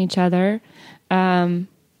cheated on each other. And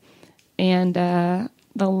the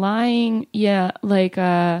lying, they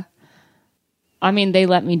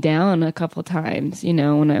let me down a couple times,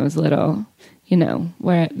 when I was little,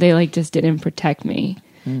 where they like just didn't protect me.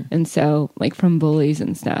 And so like from bullies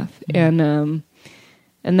and stuff. And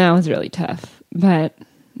that was really tough. But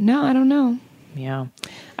no, I don't know. Yeah.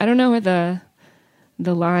 I don't know where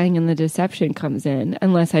the lying and the deception comes in,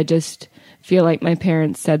 unless I just feel like my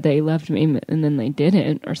parents said they loved me and then they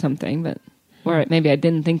didn't or something, or maybe I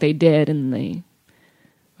didn't think they did and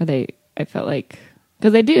I felt like,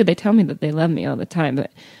 because they tell me that they love me all the time,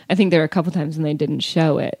 but I think there were a couple times when they didn't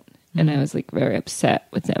show it, and I was like very upset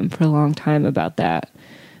with them for a long time about that.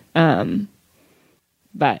 But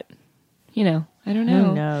I don't know.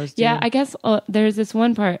 Who knows? Dude? Yeah, I guess there's this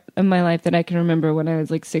one part of my life that I can remember when I was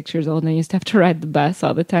like 6 years old, and I used to have to ride the bus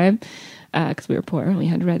all the time because we were poor and we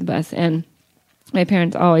had to ride the bus. And my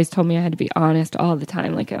parents always told me I had to be honest all the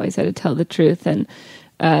time. Like I always had to tell the truth. And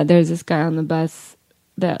there's this guy on the bus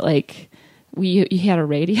that like he had a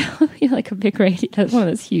radio, he had like a big radio, one of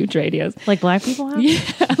those huge radios, like black people have. Yeah,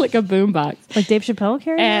 like a boombox, like Dave Chappelle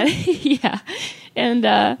carried.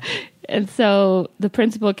 And and so the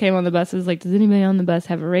principal came on the bus and was like, does anybody on the bus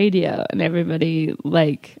have a radio? And everybody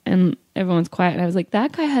and everyone's quiet. And I was like,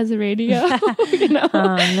 that guy has a radio.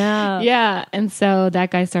 Oh, no. Yeah. And so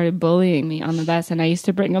that guy started bullying me on the bus. And I used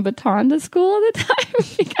to bring a baton to school all the time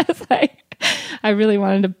because I really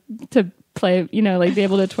wanted to play, like be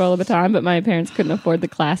able to twirl a baton, but my parents couldn't afford the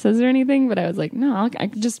classes or anything. But I was like, no, I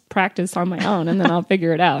could just practice on my own and then I'll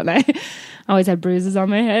figure it out. And I always had bruises on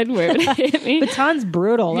my head where it hit me. Baton's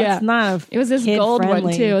brutal. That's not it was this gold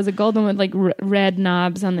one too. It was a gold one with like red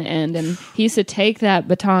knobs on the end. And he used to take that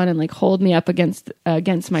baton and like hold me up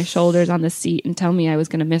against my shoulders on the seat and tell me I was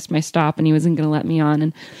going to miss my stop and he wasn't going to let me on.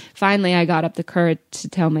 And finally I got up the courage to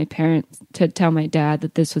tell my dad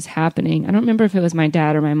that this was happening. I don't remember if it was my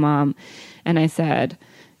dad or my mom. And I said,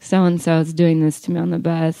 so-and-so is doing this to me on the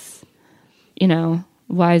bus.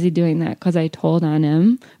 Why is he doing that? Because I told on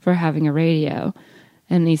him for having a radio.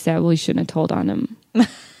 And he said, well, you shouldn't have told on him.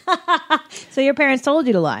 So your parents told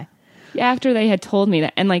you to lie? Yeah, after they had told me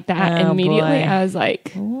that. And like that, immediately boy. I was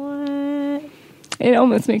like, what? It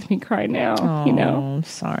almost makes me cry now, I'm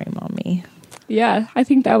sorry, Mommy. Yeah, I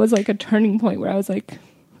think that was like a turning point where I was like,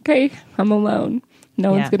 okay, I'm alone.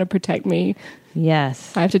 No one's going to protect me.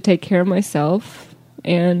 Yes. I have to take care of myself,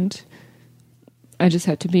 and I just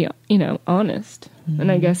have to be, honest. And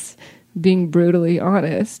I guess being brutally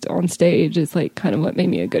honest on stage is like kind of what made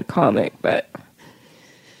me a good comic, but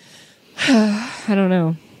I don't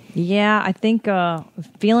know. Yeah, I think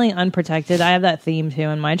feeling unprotected. I have that theme too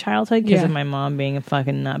in my childhood because of my mom being a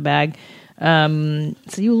fucking nutbag.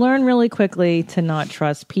 So you learn really quickly to not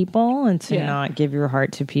trust people and to not give your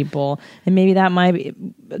heart to people. And maybe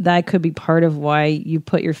that could be part of why you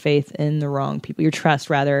put your faith in the wrong people, your trust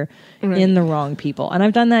rather in the wrong people. And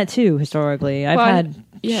I've done that too historically. I've had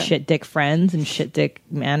shit dick friends and shit dick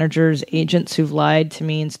managers, agents who've lied to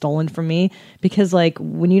me and stolen from me because like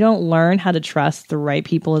when you don't learn how to trust the right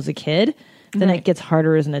people as a kid, then it gets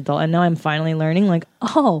harder as an adult. And now I'm finally learning like,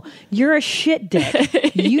 oh, you're a shit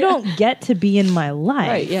dick. You don't get to be in my life.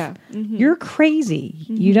 Right, yeah. Mm-hmm. You're crazy.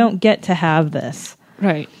 Mm-hmm. You don't get to have this.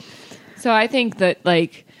 Right. So I think that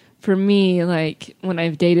like for me, like when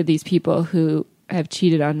I've dated these people who have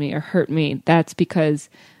cheated on me or hurt me, that's because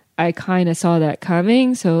I kind of saw that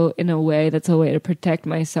coming. So in a way, that's a way to protect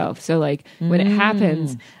myself. So like when it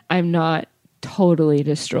happens, I'm not totally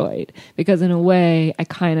destroyed because in a way I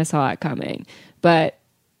kind of saw it coming. But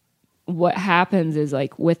what happens is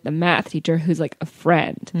like with the math teacher who's like a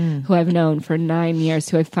friend who I've known for 9 years,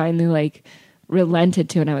 who I finally like relented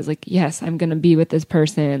to, and I was like, yes, I'm gonna be with this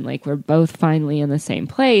person, like we're both finally in the same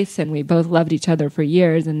place and we both loved each other for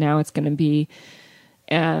years, and now it's gonna be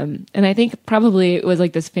and I think probably it was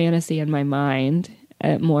like this fantasy in my mind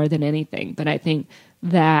more than anything, but I think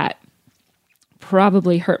that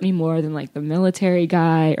probably hurt me more than like the military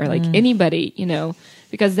guy or like anybody, you know,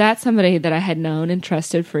 because that's somebody that I had known and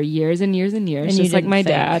trusted for years and years and years, just like my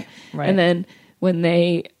dad. Right. And then when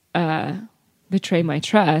they betray my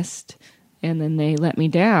trust and then they let me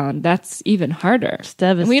down, that's even harder. It's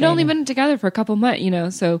devastating. And we'd only been together for a couple months, you know,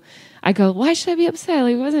 so I go, why should I be upset?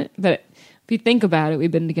 Like, it wasn't, but if you think about it, we've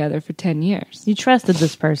been together for 10 years. You trusted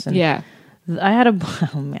this person. Yeah. I had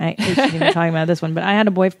I shouldn't even talking about this one, but I had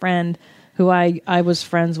a boyfriend who I was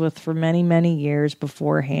friends with for many, many years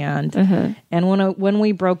beforehand. Mm-hmm. And when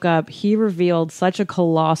we broke up, he revealed such a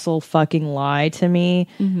colossal fucking lie to me.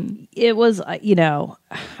 Mm-hmm. It was, you know,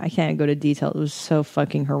 I can't go to detail. It was so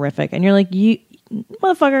fucking horrific. And you're like, you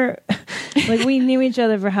motherfucker, like we knew each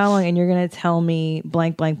other for how long? And you're going to tell me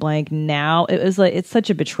blank, blank, blank now? It was like, it's such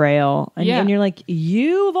a betrayal. And, and you're like,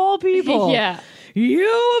 you of all people. Yeah.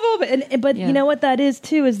 You but you know what that is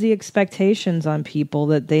too is the expectations on people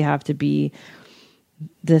that they have to be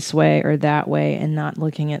this way or that way and not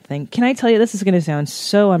looking at things. Can I tell you, this is going to sound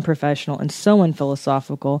so unprofessional and so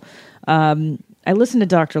unphilosophical. I listened to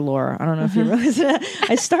Dr. Laura. I don't know if you realize that.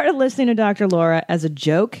 I started listening to Dr. Laura as a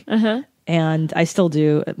joke. And I still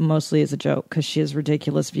do, mostly as a joke, because she has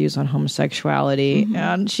ridiculous views on homosexuality.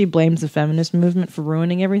 And she blames the feminist movement for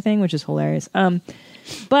ruining everything, which is hilarious.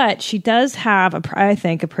 But she does have, I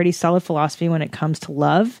think, a pretty solid philosophy when it comes to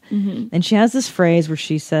love. And she has this phrase where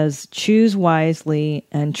she says, choose wisely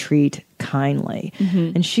and treat kindly.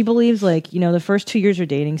 And she believes, like, you know, the first 2 years you're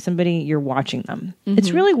dating somebody, you're watching them.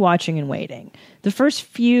 It's really watching and waiting. The first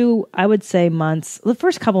few, I would say, months, the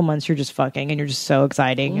first couple months, you're just fucking and you're just so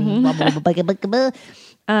exciting and blah, blah, blah, blah, blah,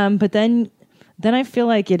 blah. But then I feel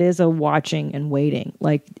like it is a watching and waiting.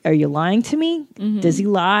 Like, are you lying to me? Does he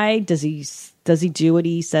lie? Does he do what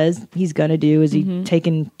he says he's gonna do? Is he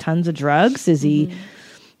taking tons of drugs? Is he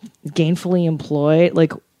gainfully employed?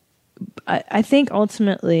 Like, I think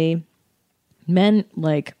ultimately men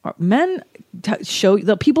show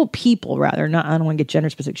the people rather, not, I don't want to get gender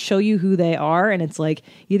specific, show you who they are. And it's like,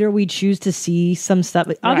 either we choose to see some stuff,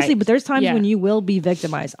 obviously, but there's times when you will be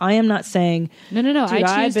victimized. I am not saying no.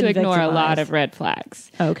 I choose to ignore a lot of red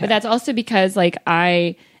flags. Okay. But that's also because, like,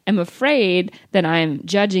 I am afraid that I'm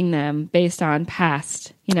judging them based on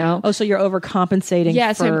past, you know? Oh, so you're overcompensating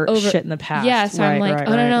for shit in the past. Yeah, so I'm like,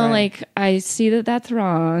 no, like, I see that that's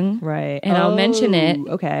wrong. Right. And I'll mention it.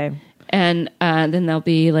 Okay. And then there'll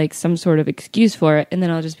be, like, some sort of excuse for it. And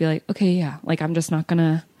then I'll just be like, okay, yeah. Like, I'm just not going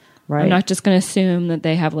to... Right. I'm not just going to assume that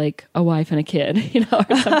they have, like, a wife and a kid, you know,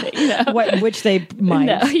 or something, you know? Which they might.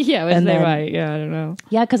 No, yeah, which they might. Yeah, I don't know.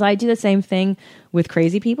 Yeah, because I do the same thing with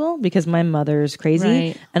crazy people because my mother's crazy.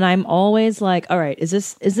 Right. And I'm always like, all right, is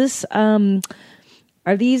this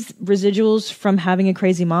are these residuals from having a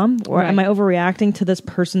crazy mom? Or am I overreacting to this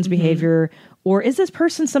person's behavior? Or is this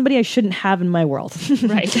person somebody I shouldn't have in my world?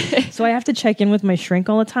 Right. So I have to check in with my shrink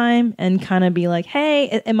all the time and kind of be like, hey,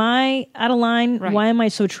 am I out of line? Right. Why am I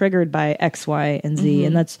so triggered by X, Y, and Z?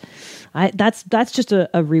 And that's just a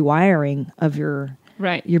rewiring of your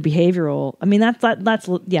behavioral. I mean,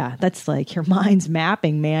 that's like your mind's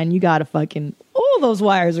mapping, man. You got to fucking all those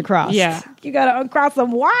wires across. Yeah. You got to uncross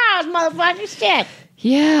some wires, motherfucking shit.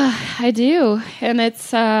 Yeah, I do. And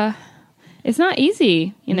it's not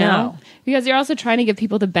easy, you know? No. Because you're also trying to give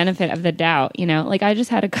people the benefit of the doubt, you know? Like, I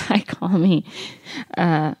just had a guy call me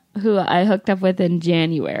who I hooked up with in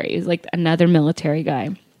January. He's like another military guy.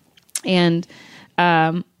 And,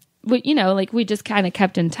 we just kind of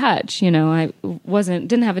kept in touch. I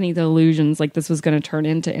didn't have any illusions like this was going to turn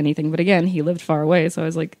into anything. But again, he lived far away. So I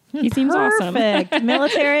was like, he seems awesome. Perfect.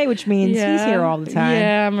 Military, which means he's here all the time.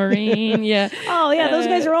 Yeah, Marine. Yeah. Oh, yeah. Those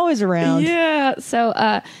guys are always around. Yeah.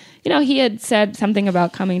 So, he had said something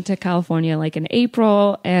about coming to California like in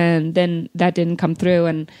April, and then that didn't come through.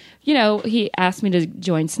 And, he asked me to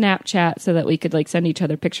join Snapchat so that we could like send each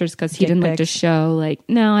other pictures because he didn't like to show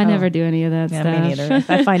no, I never do any of that stuff. Me neither.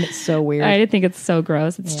 I find it so weird. I think it's so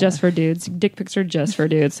gross. It's just for dudes. Dick pics are just for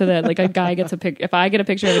dudes. So that like a guy gets a pic. If I get a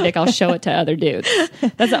picture of a dick, I'll show it to other dudes.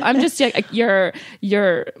 I'm just like your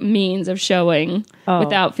means of showing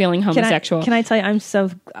without feeling homosexual. Can I tell you,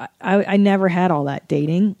 I never had all that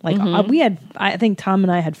dating. Like I think Tom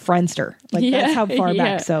and I had Friendster. Like that's how far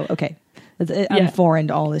back. So, okay. I'm foreign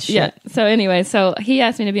to all this shit. Yeah. So anyway, he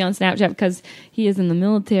asked me to be on Snapchat because he is in the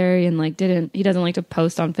military and he doesn't like to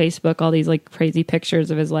post on Facebook all these like crazy pictures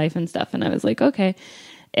of his life and stuff. And I was like, okay.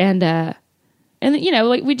 And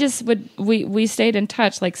like we stayed in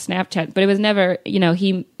touch like Snapchat, but it was never,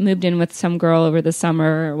 he moved in with some girl over the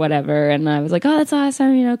summer or whatever. And I was like, oh, that's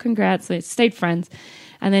awesome. Congrats. So we stayed friends.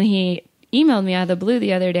 And then he emailed me out of the blue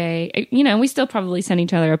the other day, we still probably send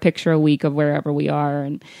each other a picture a week of wherever we are.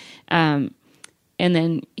 And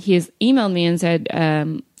then he has emailed me and said,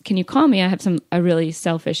 can you call me? I have a really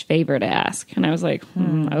selfish favor to ask. And I was like,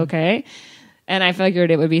 okay. And I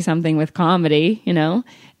figured it would be something with comedy, and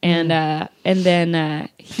then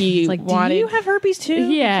he like, wanted, do you have herpes too?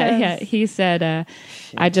 Yeah. He said,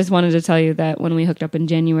 I just wanted to tell you that when we hooked up in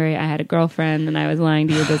January, I had a girlfriend and I was lying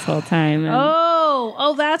to you this whole time. And,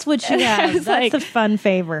 oh, that's what she has. That's a fun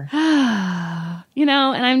favor.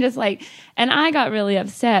 and I'm just like, and I got really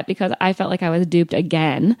upset because I felt like I was duped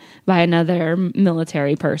again by another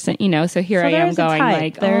military person, so here I am going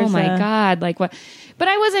like, oh my God, like what? But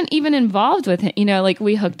I wasn't even involved with him, like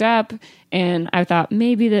we hooked up and I thought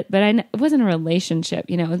maybe that, but it wasn't a relationship,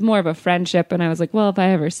 it was more of a friendship. And I was like, well, if I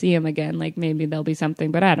ever see him again, like maybe there'll be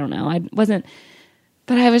something, but I don't know. I wasn't,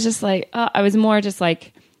 but I was just like, I was more just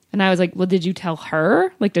like, and I was like, well, did you tell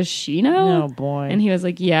her? Like, does she know? Oh, boy. And he was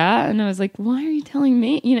like, yeah. And I was like, why are you telling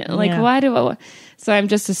me? Why do I? So I'm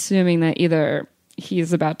just assuming that either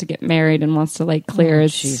he's about to get married and wants to like clear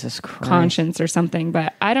his conscience or something.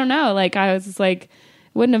 But I don't know. Like, I was just like, it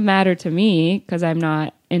wouldn't have mattered to me because I'm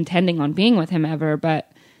not intending on being with him ever.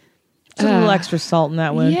 But it's a little extra salt in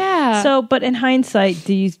that one. Yeah. So, but in hindsight,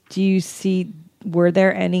 do you see, were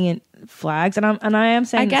there any flags? And I am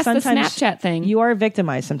saying, I guess the sometimes Snapchat thing, you are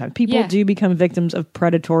victimized. Sometimes people do become victims of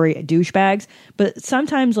predatory douchebags, but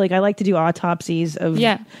sometimes like I like to do autopsies of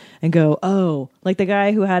and go, oh, like the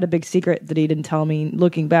guy who had a big secret that he didn't tell me.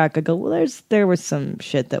 Looking back, I go, well, there was some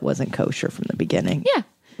shit that wasn't kosher from the beginning. Yeah.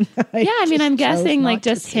 I mean, I'm guessing like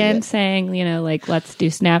just him saying, like, let's do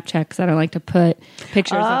Snapchat because I don't like to put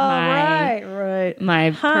pictures of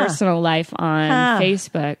my personal life on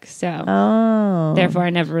Facebook. So therefore I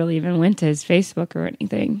never really even went to his Facebook or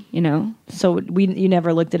anything, So you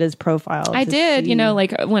never looked at his profile? I did,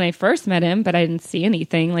 like when I first met him, but I didn't see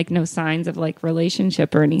anything, like no signs of like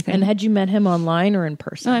relationship or anything. And had you met him online or in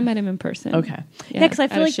person? No, I met him in person. Okay. Yeah, because I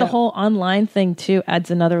feel like the whole online thing too adds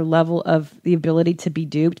another level of the ability to be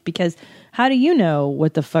duped, because how do you know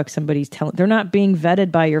what the fuck somebody's telling? They're not being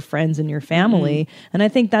vetted by your friends and your family. And I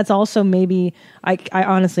think that's also maybe, I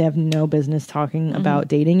honestly have no business talking about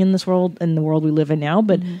dating in this world, in the world we live in now,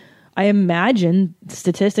 but I imagine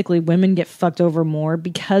statistically women get fucked over more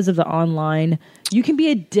because of the online. You can be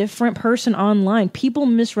a different person online. People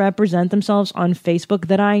misrepresent themselves on Facebook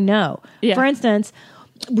that I know. Yeah. For instance,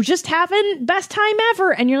 we're just having best time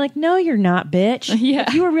ever, and you're like, no, you're not, bitch. Yeah.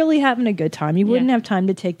 If you were really having a good time, you wouldn't have time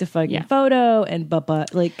to take the fucking photo and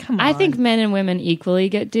but like, come on. I think men and women equally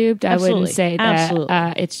get duped. Absolutely. I wouldn't say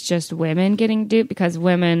that it's just women getting duped, because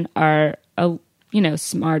women are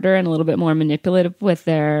smarter and a little bit more manipulative with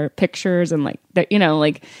their pictures and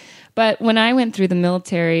but when I went through the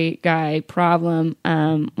military guy problem,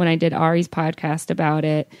 when I did Ari's podcast about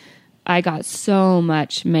it, I got so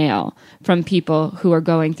much mail from people who are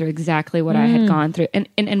going through exactly what I had gone through.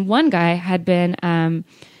 And one guy had been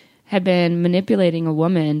manipulating a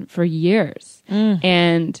woman for years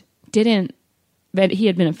and but he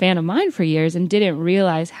had been a fan of mine for years and didn't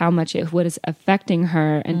realize how much it was affecting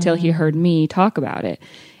her until he heard me talk about it.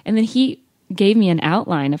 And then he gave me an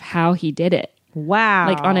outline of how he did it. Wow.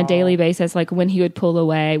 Like on a daily basis, like when he would pull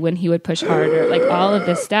away, when he would push harder, like all of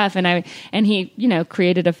this stuff. And he,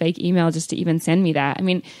 created a fake email just to even send me that. I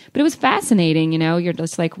mean, but it was fascinating, you're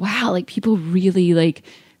just like, wow, like people really like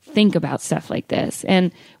think about stuff like this.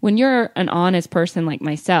 And when you're an honest person like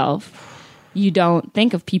myself, you don't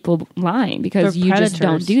think of people lying because They're you predators. just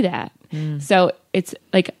don't do that. So it's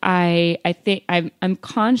like I think I'm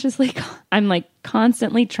consciously I'm like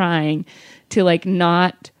constantly trying to like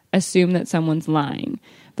not assume that someone's lying,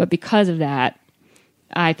 but because of that,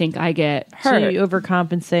 I think I get hurt. So you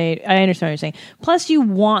overcompensate. I understand what you're saying. Plus, you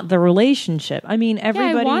want the relationship. I mean,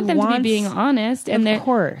 everybody I want them wants, to be being honest, and of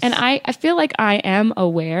course. And I feel like I am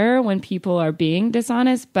aware when people are being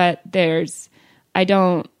dishonest, but I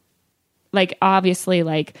don't. Like, obviously,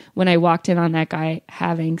 like, when I walked in on that guy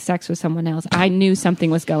having sex with someone else, I knew something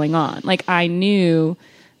was going on. Like, I knew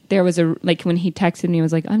there was like, when he texted me, he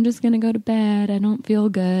was like, I'm just going to go to bed. I don't feel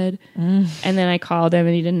good. And then I called him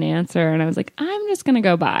and he didn't answer. And I was like, I'm just going to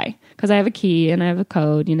go by because I have a key and I have a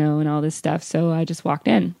code, and all this stuff. So I just walked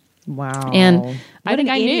in. Wow. And I think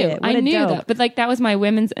an I idiot. knew. I knew dope. that. But, like, that was my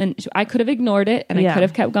women's, and I could have ignored it and I could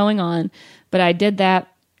have kept going on. But I did that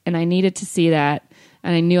and I needed to see that.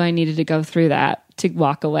 And I knew I needed to go through that to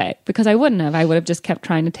walk away because I wouldn't have. I would have just kept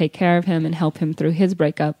trying to take care of him and help him through his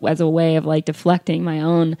breakup as a way of like deflecting my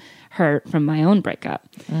own hurt from my own breakup.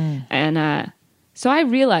 And so I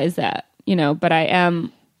realized that, but I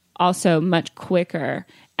am also much quicker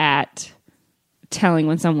at telling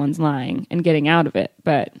when someone's lying and getting out of it.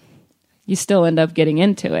 But you still end up getting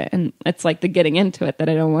into it. And it's like the getting into it that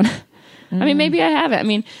I don't want to. I mean, maybe I haven't. I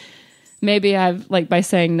mean, maybe I've, like, by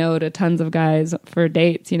saying no to tons of guys for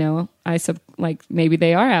dates, maybe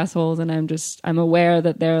they are assholes and I'm aware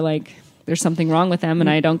that they're like, there's something wrong with them and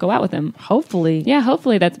I don't go out with them. Hopefully. Yeah,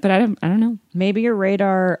 hopefully but I don't know. Maybe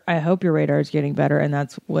I hope your radar is getting better and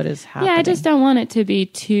that's what is happening. Yeah, I just don't want it to be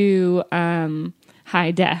too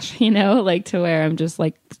high def, like to where I'm just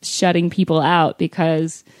like shutting people out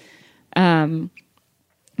because I'm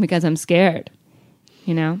scared,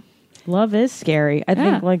 Love is scary. I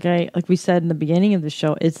think, like we said in the beginning of the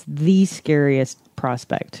show, it's the scariest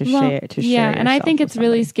prospect to share. Yeah, and I think it's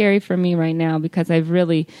really scary for me right now because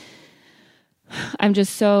I'm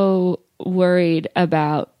just so worried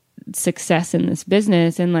about success in this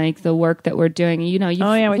business and like the work that we're doing. We talked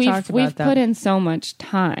about that. We've put in so much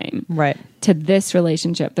time, right, to this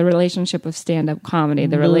relationship, the relationship of stand-up comedy,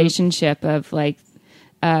 the relationship of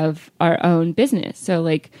our own business. So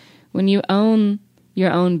like when you own your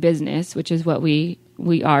own business, which is what we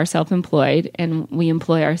are, self-employed, and we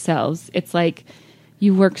employ ourselves, it's like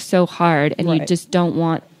you work so hard and you just don't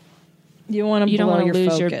want you don't want to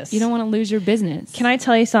lose focus. You don't want to lose your business. Can I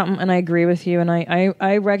tell you something? And I agree with you. And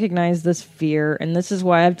I recognize this fear, and this is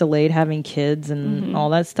why I've delayed having kids and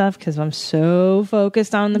all that stuff, because I'm so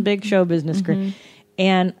focused on the big show business.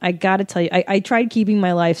 And I got to tell you, I tried keeping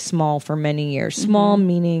my life small for many years. Small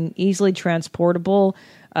meaning easily transportable.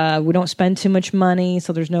 We don't spend too much money,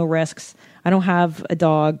 so there's no risks. I don't have a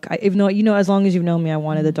dog. Even though, as long as you've known me, I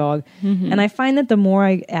wanted a dog. And I find that the more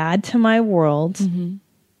I add to my world,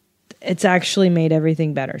 it's actually made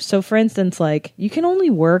everything better. So, for instance, like, you can only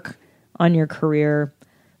work on your career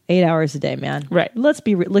 8 hours a day, man. Right. Let's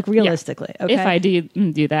be realistically. Okay? If I do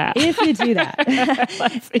that. If you do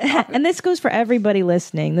that. And this goes for everybody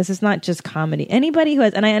listening. This is not just comedy. Anybody who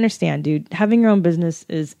has, and I understand, dude, having your own business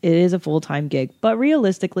is a full-time gig. But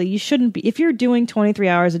realistically, you shouldn't be. If you're doing 23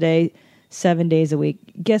 hours a day, 7 days a week,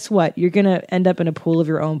 guess what? You're going to end up in a pool of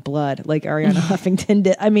your own blood, like Ariana Huffington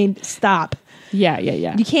did. I mean, stop. Yeah.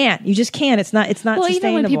 You can't. You just can't. It's not well, sustainable.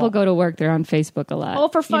 Even when people go to work, they're on Facebook a lot. Oh,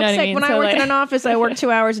 for fuck's sake. I mean? When I work in an office, I work 2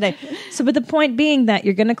 hours a day. So, but the point being that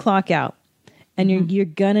you're going to clock out and you're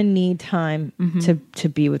going to need time to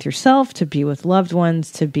be with yourself, to be with loved ones,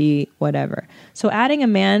 to be whatever. So adding a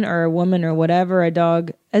man or a woman or whatever, a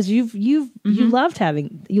dog, as you love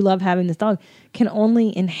having this dog, can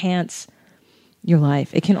only enhance your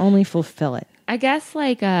life. It can only fulfill it. I guess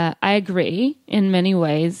I agree in many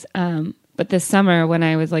ways. But this summer when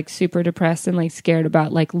I was like super depressed and like scared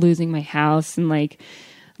about like losing my house and like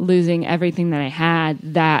losing everything that I had,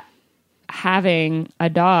 that having a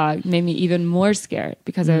dog made me even more scared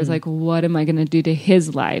because I was like, what am I going to do to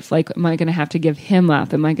his life? Like, am I going to have to give him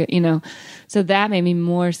up? Am I going, so that made me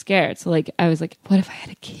more scared. So like, I was like, what if I had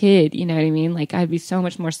a kid? You know what I mean? Like, I'd be so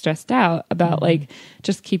much more stressed out about like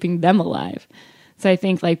just keeping them alive. So I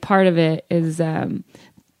think like part of it is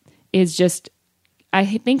just, I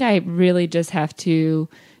think I really just have to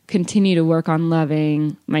continue to work on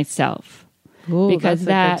loving myself. Ooh, because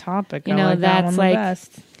that's a good topic. That's like,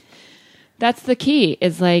 best. That's the key,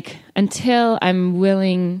 is like, until I'm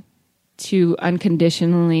willing to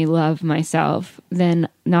unconditionally love myself, then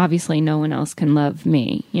obviously no one else can love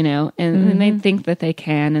me, and they think that they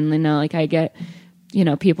can. And like I get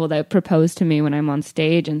people that propose to me when I'm on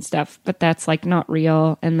stage and stuff, but that's like not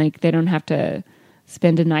real. And like, they don't have to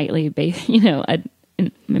spend a nightly I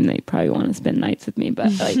mean, they probably want to spend nights with me,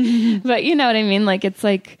 but like, but you know what I mean? Like, it's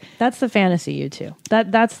like, that's the fantasy, you two.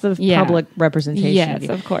 That's the public representation. Yes, of you.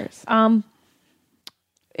 Of course.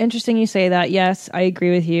 Interesting you say that. Yes, I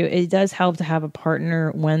agree with you. It does help to have a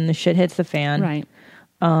partner when the shit hits the fan. Right.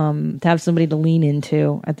 To have somebody to lean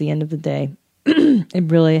into at the end of the day. It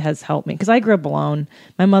really has helped me because I grew up alone.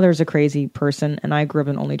 My mother's a crazy person and I grew up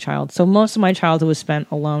an only child. So most of my childhood was spent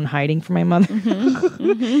alone hiding from my mother,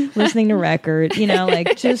 listening to records,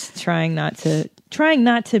 like just trying not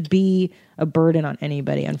to be a burden on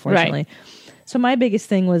anybody, unfortunately. Right. So my biggest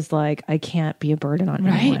thing was like, I can't be a burden on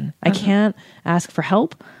anyone. I can't ask for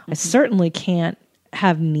help. I certainly can't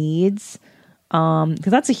have needs. Because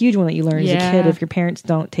that's a huge one that you learn as a kid. If your parents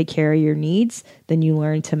don't take care of your needs, then you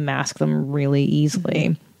learn to mask them really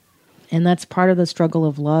easily. And that's part of the struggle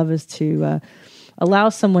of love, is to allow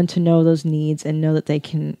someone to know those needs and know that they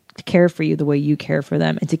can care for you the way you care for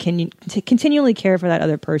them, and to continually care for that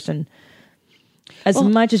other person as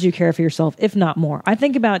much as you care for yourself, if not more. I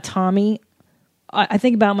think about Tommy. I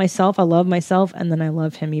think about myself. I love myself, and then I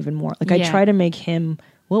love him even more. Like, I try to make him.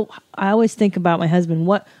 Well, I always think about my husband.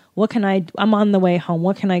 What can I'm on the way home.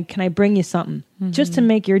 What can I bring you something just to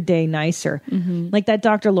make your day nicer? Like that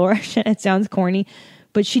Dr. Laura shit, it sounds corny,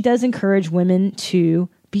 but she does encourage women to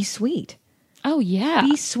be sweet. Oh yeah.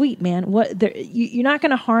 Be sweet, man. You're not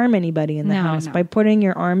going to harm anybody in the house by putting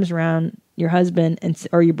your arms around your husband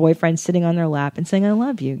or your boyfriend, sitting on their lap and saying, I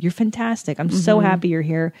love you. You're fantastic. I'm so happy you're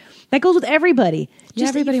here. That goes with everybody. Yeah,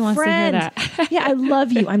 everybody wants to hear that. Yeah, I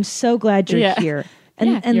love you. I'm so glad you're here.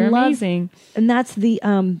 And you're love, amazing. And that's the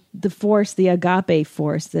force, the agape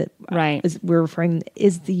force that we're referring,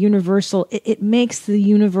 is the universal. It makes the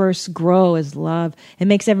universe grow as love. It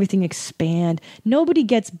makes everything expand. Nobody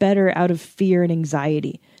gets better out of fear and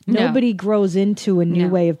anxiety. Nobody grows into a new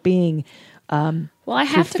way of being. Well, I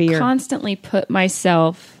have to constantly put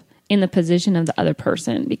myself in the position of the other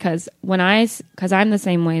person, because because I'm the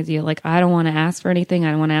same way as you. Like, I don't want to ask for anything. I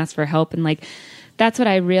don't want to ask for help. And like, that's what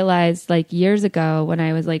I realized like years ago when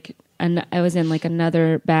I was like, I was in like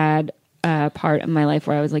another bad part of my life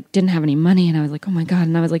where I was like, didn't have any money. And I was like, oh my God.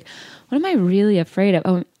 And I was like, what am I really afraid of?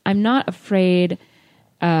 Oh, I'm not afraid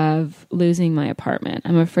of losing my apartment.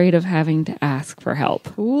 I'm afraid of having to ask for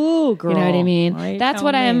help. Ooh, girl. You know what I mean? That's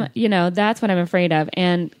what that's what I'm afraid of.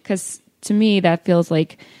 And because to me, that feels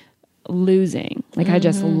like losing. Like I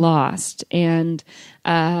just lost. And,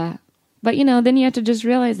 but then you have to just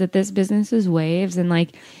realize that this business is waves, and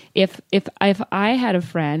like if I had a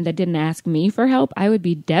friend that didn't ask me for help, I would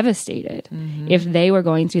be devastated if they were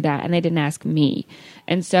going through that and they didn't ask me.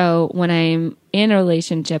 And so when I'm in a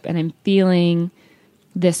relationship and I'm feeling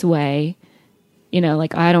this way,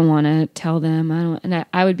 like I don't want to tell them,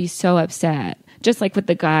 I would be so upset. Just like with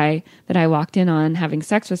the guy that I walked in on having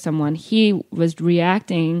sex with someone, he was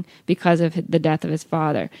reacting because of the death of his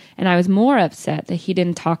father. And I was more upset that he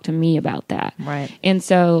didn't talk to me about that. Right. And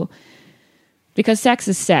so, because sex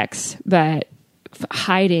is sex, but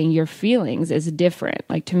hiding your feelings is different.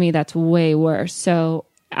 Like, to me, that's way worse. So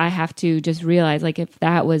I have to just realize, like, if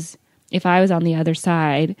I was on the other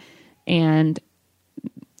side and,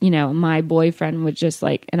 my boyfriend would just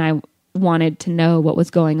like, and I wanted to know what was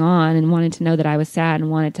going on and wanted to know that I was sad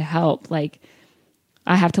and wanted to help, like,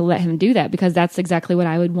 I have to let him do that, because that's exactly what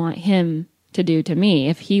I would want him to do to me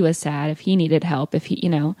if he was sad, if he needed help, if he,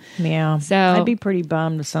 Yeah. So I'd be pretty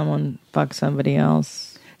bummed if someone fucked somebody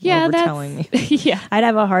else. Yeah, over telling me. Yeah. I'd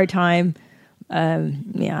have a hard time.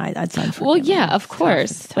 That's unforgivable. Well, yeah, of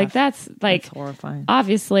course. Tough. Like, that's like, that's horrifying.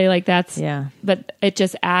 Obviously, like, that's, yeah. But it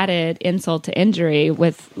just added insult to injury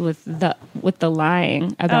with the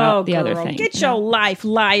lying about the other thing. Get your life,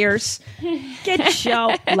 liars. Get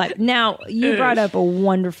your life. Now, you brought up a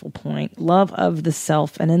wonderful point, love of the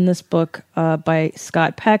self. And in this book by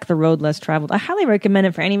Scott Peck, The Road Less Traveled, I highly recommend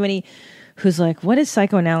it for anybody who's like, what is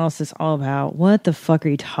psychoanalysis all about? What the fuck are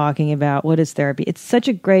you talking about? What is therapy? It's such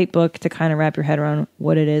a great book to kind of wrap your head around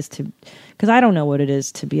what it is to, because I don't know what it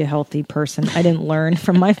is to be a healthy person. I didn't learn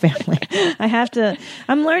from my family.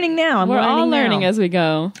 I'm learning now. We're all learning as we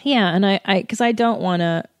go. Yeah. And because I don't want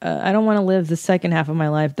to live the second half of my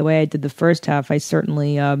life the way I did the first half. I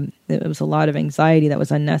certainly, it was a lot of anxiety that was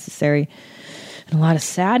unnecessary. A lot of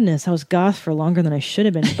sadness. I was goth for longer than I should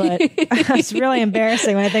have been, but it's really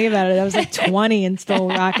embarrassing when I think about it. I was like 20 and still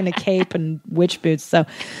rocking a cape and witch boots. So,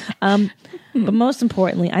 but most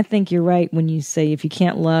importantly, I think you're right when you say if you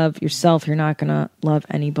can't love yourself, you're not going to love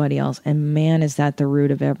anybody else. And man, is that the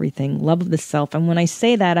root of everything. Love of the self. And when I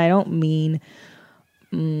say that, I don't mean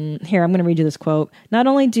Here, I'm going to read you this quote. Not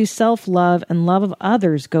only do self-love and love of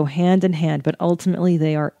others go hand in hand, but ultimately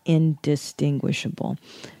they are indistinguishable.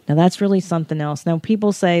 Now, that's really something else. Now,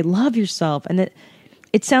 people say, love yourself, and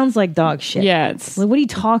it sounds like dog shit. Yeah. Like, what are you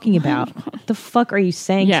talking about? What the fuck are you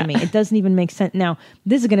saying to me? It doesn't even make sense. Now,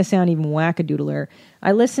 this is going to sound even wackadoodler.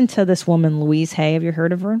 I listened to this woman, Louise Hay. Have you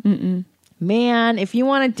heard of her? Mm-mm. Man, if you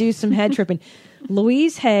want to do some head tripping,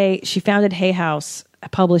 Louise Hay, she founded Hay House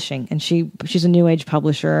Publishing, and she's a new age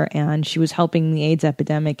publisher, and she was helping the AIDS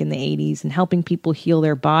epidemic in the 80s and helping people heal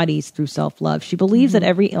their bodies through self-love. She believes that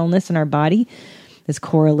every illness in our body is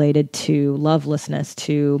correlated to lovelessness,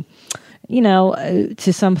 to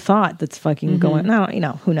to some thought that's fucking going, no,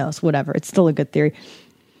 who knows, whatever. It's still a good theory.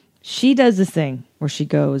 She does this thing where she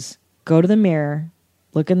goes, go to the mirror,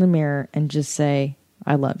 look in the mirror, and just say,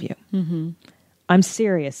 I love you. Mm-hmm. I'm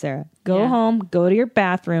serious, Sarah. Go home, go to your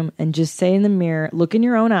bathroom, and just say in the mirror, look in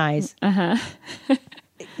your own eyes. Uh-huh.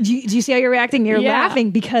 Do you see how you're reacting? You're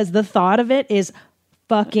laughing because the thought of it is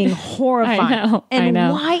fucking horrifying. I know. And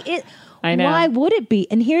I know. why would it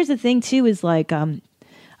be? And here's the thing too, is like, I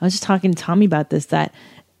was just talking to Tommy about this, that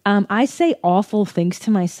I say awful things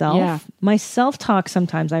to myself. Yeah. My self-talk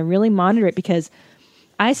sometimes, I really monitor it because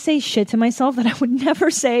I say shit to myself that I would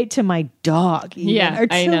never say to my dog. Even, or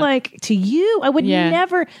to you. I would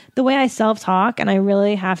never, the way I self-talk, and I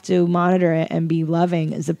really have to monitor it and be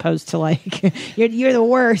loving as opposed to like, you're the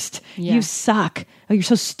worst. Yeah. You suck. Oh, you're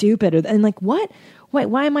so stupid. And like, what? Wait,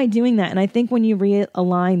 why am I doing that? And I think when you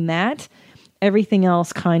realign that, everything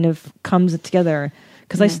else kind of comes together.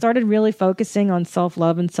 Because I started really focusing on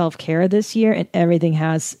self-love and self-care this year, and everything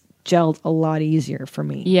has gelled a lot easier for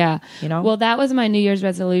me. Yeah. Well, that was my New Year's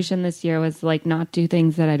resolution this year, was like not do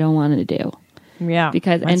things that I don't want to do. Yeah.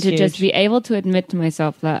 Because, and to huge. Just be able to admit to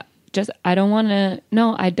myself that I don't want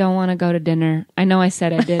to go to dinner. I know I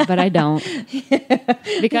said I did, but I don't.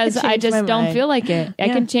 Because I just don't feel like it. I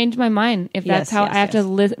can change my mind if that's how I have to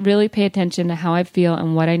really pay attention to how I feel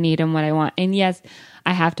and what I need and what I want. And yes,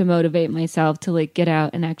 I have to motivate myself to like get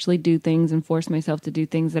out and actually do things and force myself to do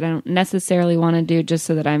things that I don't necessarily want to do, just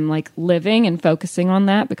so that I'm like living and focusing on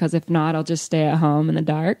that, because if not, I'll just stay at home in the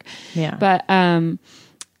dark. Yeah. But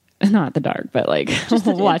not the dark, but like just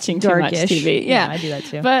watching too much TV. Yeah, I do that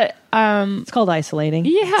too. But it's called isolating.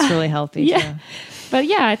 Yeah. It's really healthy. Yeah. Too. But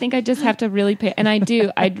yeah, I think I just have to really pay, and I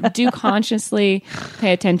do consciously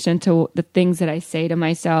pay attention to the things that I say to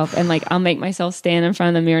myself, and like I'll make myself stand in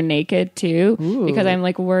front of the mirror naked too. Ooh, because I'm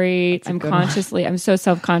like worried. I'm so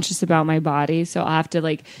self-conscious about my body, so I'll have to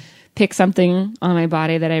like pick something on my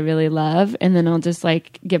body that I really love, and then I'll just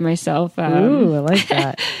like give myself ooh, I like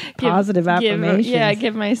that. Positive affirmations.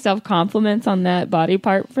 Give myself compliments on that body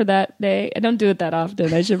part for that day. I don't do it that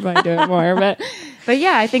often. I should probably do it more, but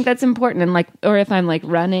yeah, I think that's important. And like, or if I'm like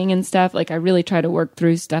running and stuff, like I really try to work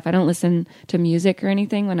through stuff. I don't listen to music or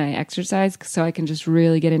anything when I exercise, so I can just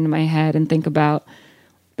really get into my head and think about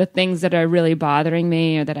the things that are really bothering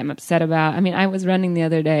me or that I'm upset about. I mean, I was running the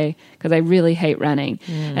other day because I really hate running.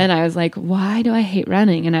 And I was like, why do I hate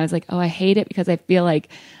running? And I was like, oh, I hate it because I feel like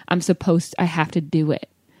I have to do it.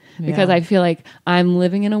 Because I feel like I'm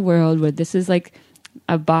living in a world where this is like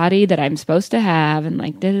a body that I'm supposed to have, and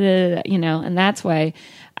like, and that's why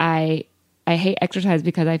I hate exercise,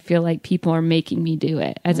 because I feel like people are making me do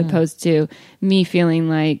it, as opposed to me feeling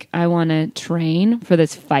like I want to train for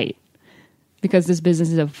this fight. Because this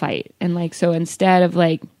business is a fight. And like, so instead of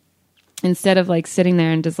like sitting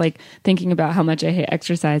there and just like thinking about how much I hate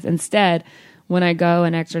exercise, instead, when I go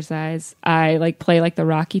and exercise, I like play like the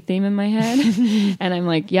Rocky theme in my head. And I'm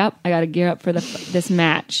like, yep, I got to gear up for this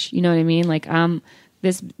match. You know what I mean? Like,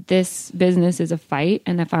 this business is a fight.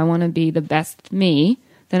 And if I want to be the best me,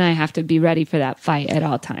 then I have to be ready for that fight at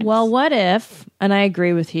all times. Well, what if, and I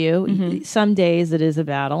agree with you, some days it is a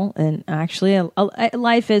battle, and actually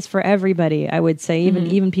life is for everybody, I would say,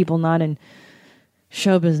 even people not in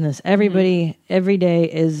show business. Everybody, every day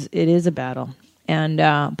is a battle. And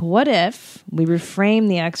but what if we reframe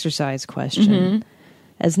the exercise question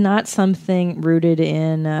as not something rooted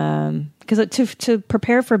in, because to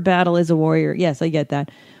prepare for battle is a warrior. Yes, I get that.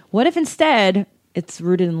 What if instead it's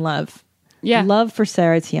rooted in love? Yeah. Love for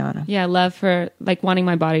Sarah Tiana. Yeah, love for like wanting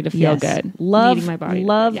my body to feel good. Love, needing my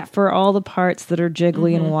body for all the parts that are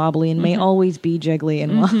jiggly and wobbly and may always be jiggly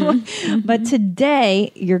and wobbly. But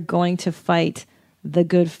today you're going to fight the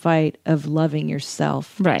good fight of loving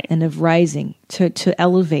yourself. Right. And of rising to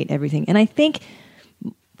elevate everything. And I think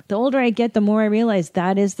the older I get, the more I realize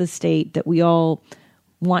that is the state that we all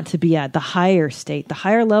want to be at. The higher state, the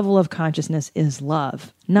higher level of consciousness is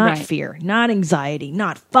love, not fear, not anxiety,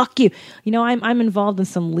 not fuck you. You know, I'm involved in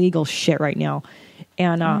some legal shit right now,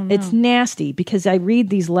 And it's nasty because I read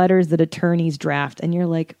these letters that attorneys draft and you're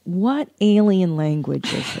like, what alien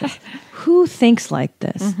language is this? Who thinks like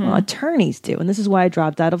this? Well, attorneys do. And this is why I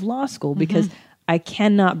dropped out of law school, because I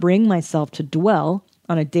cannot bring myself to dwell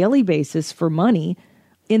on a daily basis for money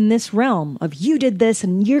in this realm of you did this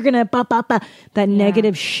and you're going to that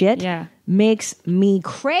negative shit makes me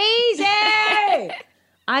crazy.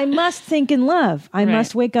 I must think in love. I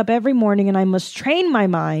must wake up every morning and I must train my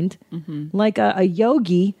mind like a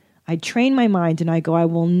yogi. I train my mind and I go, I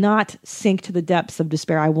will not sink to the depths of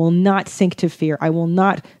despair. I will not sink to fear. I will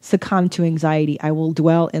not succumb to anxiety. I will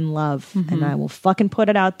dwell in love and I will fucking put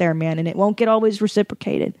it out there, man. And it won't get always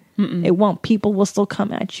reciprocated. It won't. People will still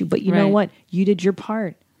come at you. But you know what? You did your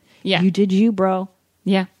part. Yeah. You did you, bro.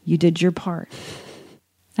 Yeah. You did your part.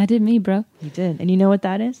 I did me, bro. You did. And you know what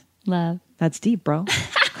that is? Love. That's deep, bro.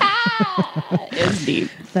 It's deep.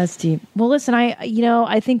 That's deep. Well, listen,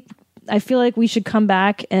 I feel like we should come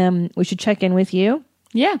back and we should check in with you.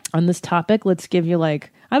 Yeah. On this topic. Let's give you I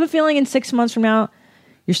have a feeling in 6 months from now,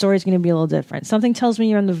 your story is going to be a little different. Something tells me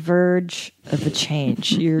you're on the verge of a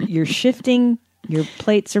change. You're shifting. Your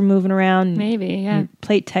plates are moving around. Maybe, yeah. Your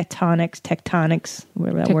plate tectonics,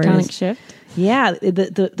 whatever that word is. Tectonic shift. Yeah,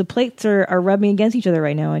 the plates are rubbing against each other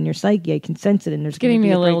right now, and your psyche, I can sense it. And there's getting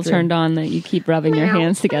me a little turned on that you keep rubbing your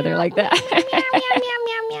hands together like that.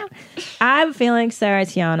 I have a feeling, Sarah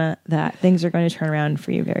Tiana, that things are going to turn around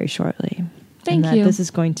for you very shortly. Thank and you. That this is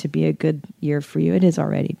going to be a good year for you. It is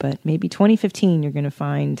already, but maybe 2015 you're going to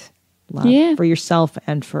find love for yourself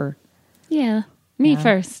and for me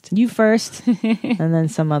first. You first, and then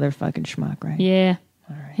some other fucking schmuck, right? Yeah.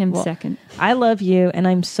 All right. Him second. I love you, and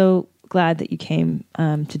I'm so glad that you came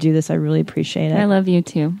to do this. I really appreciate it. I love you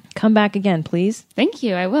too. Come back again, please. Thank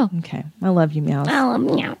you. I will. Okay. I love you, Meow. I love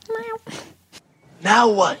meow. Now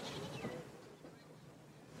what?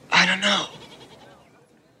 I don't know.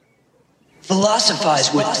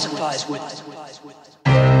 Philosophize with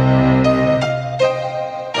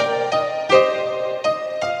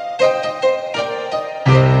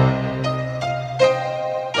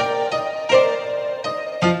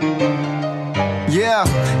Yeah,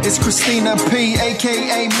 it's Christina P,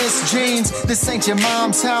 aka Miss Jeans. This ain't your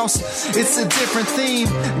mom's house, it's a different theme.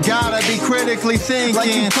 Gotta be critically thinking.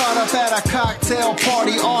 Like you caught up at a cocktail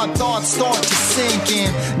party, odd thoughts start to sink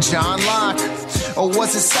in. John Locke, or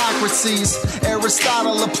was it Socrates?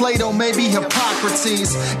 Aristotle or Plato, maybe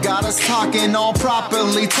Hippocrates. Got us talking all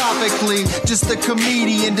properly, topically. Just a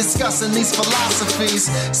comedian discussing these philosophies.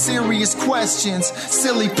 Serious questions,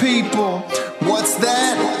 silly people. What's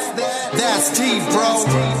that? That's deep, bro.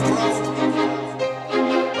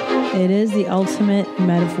 It is the ultimate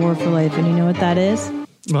metaphor for life, and you know what that is?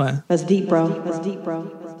 What? That's deep, bro. That's deep,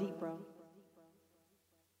 bro.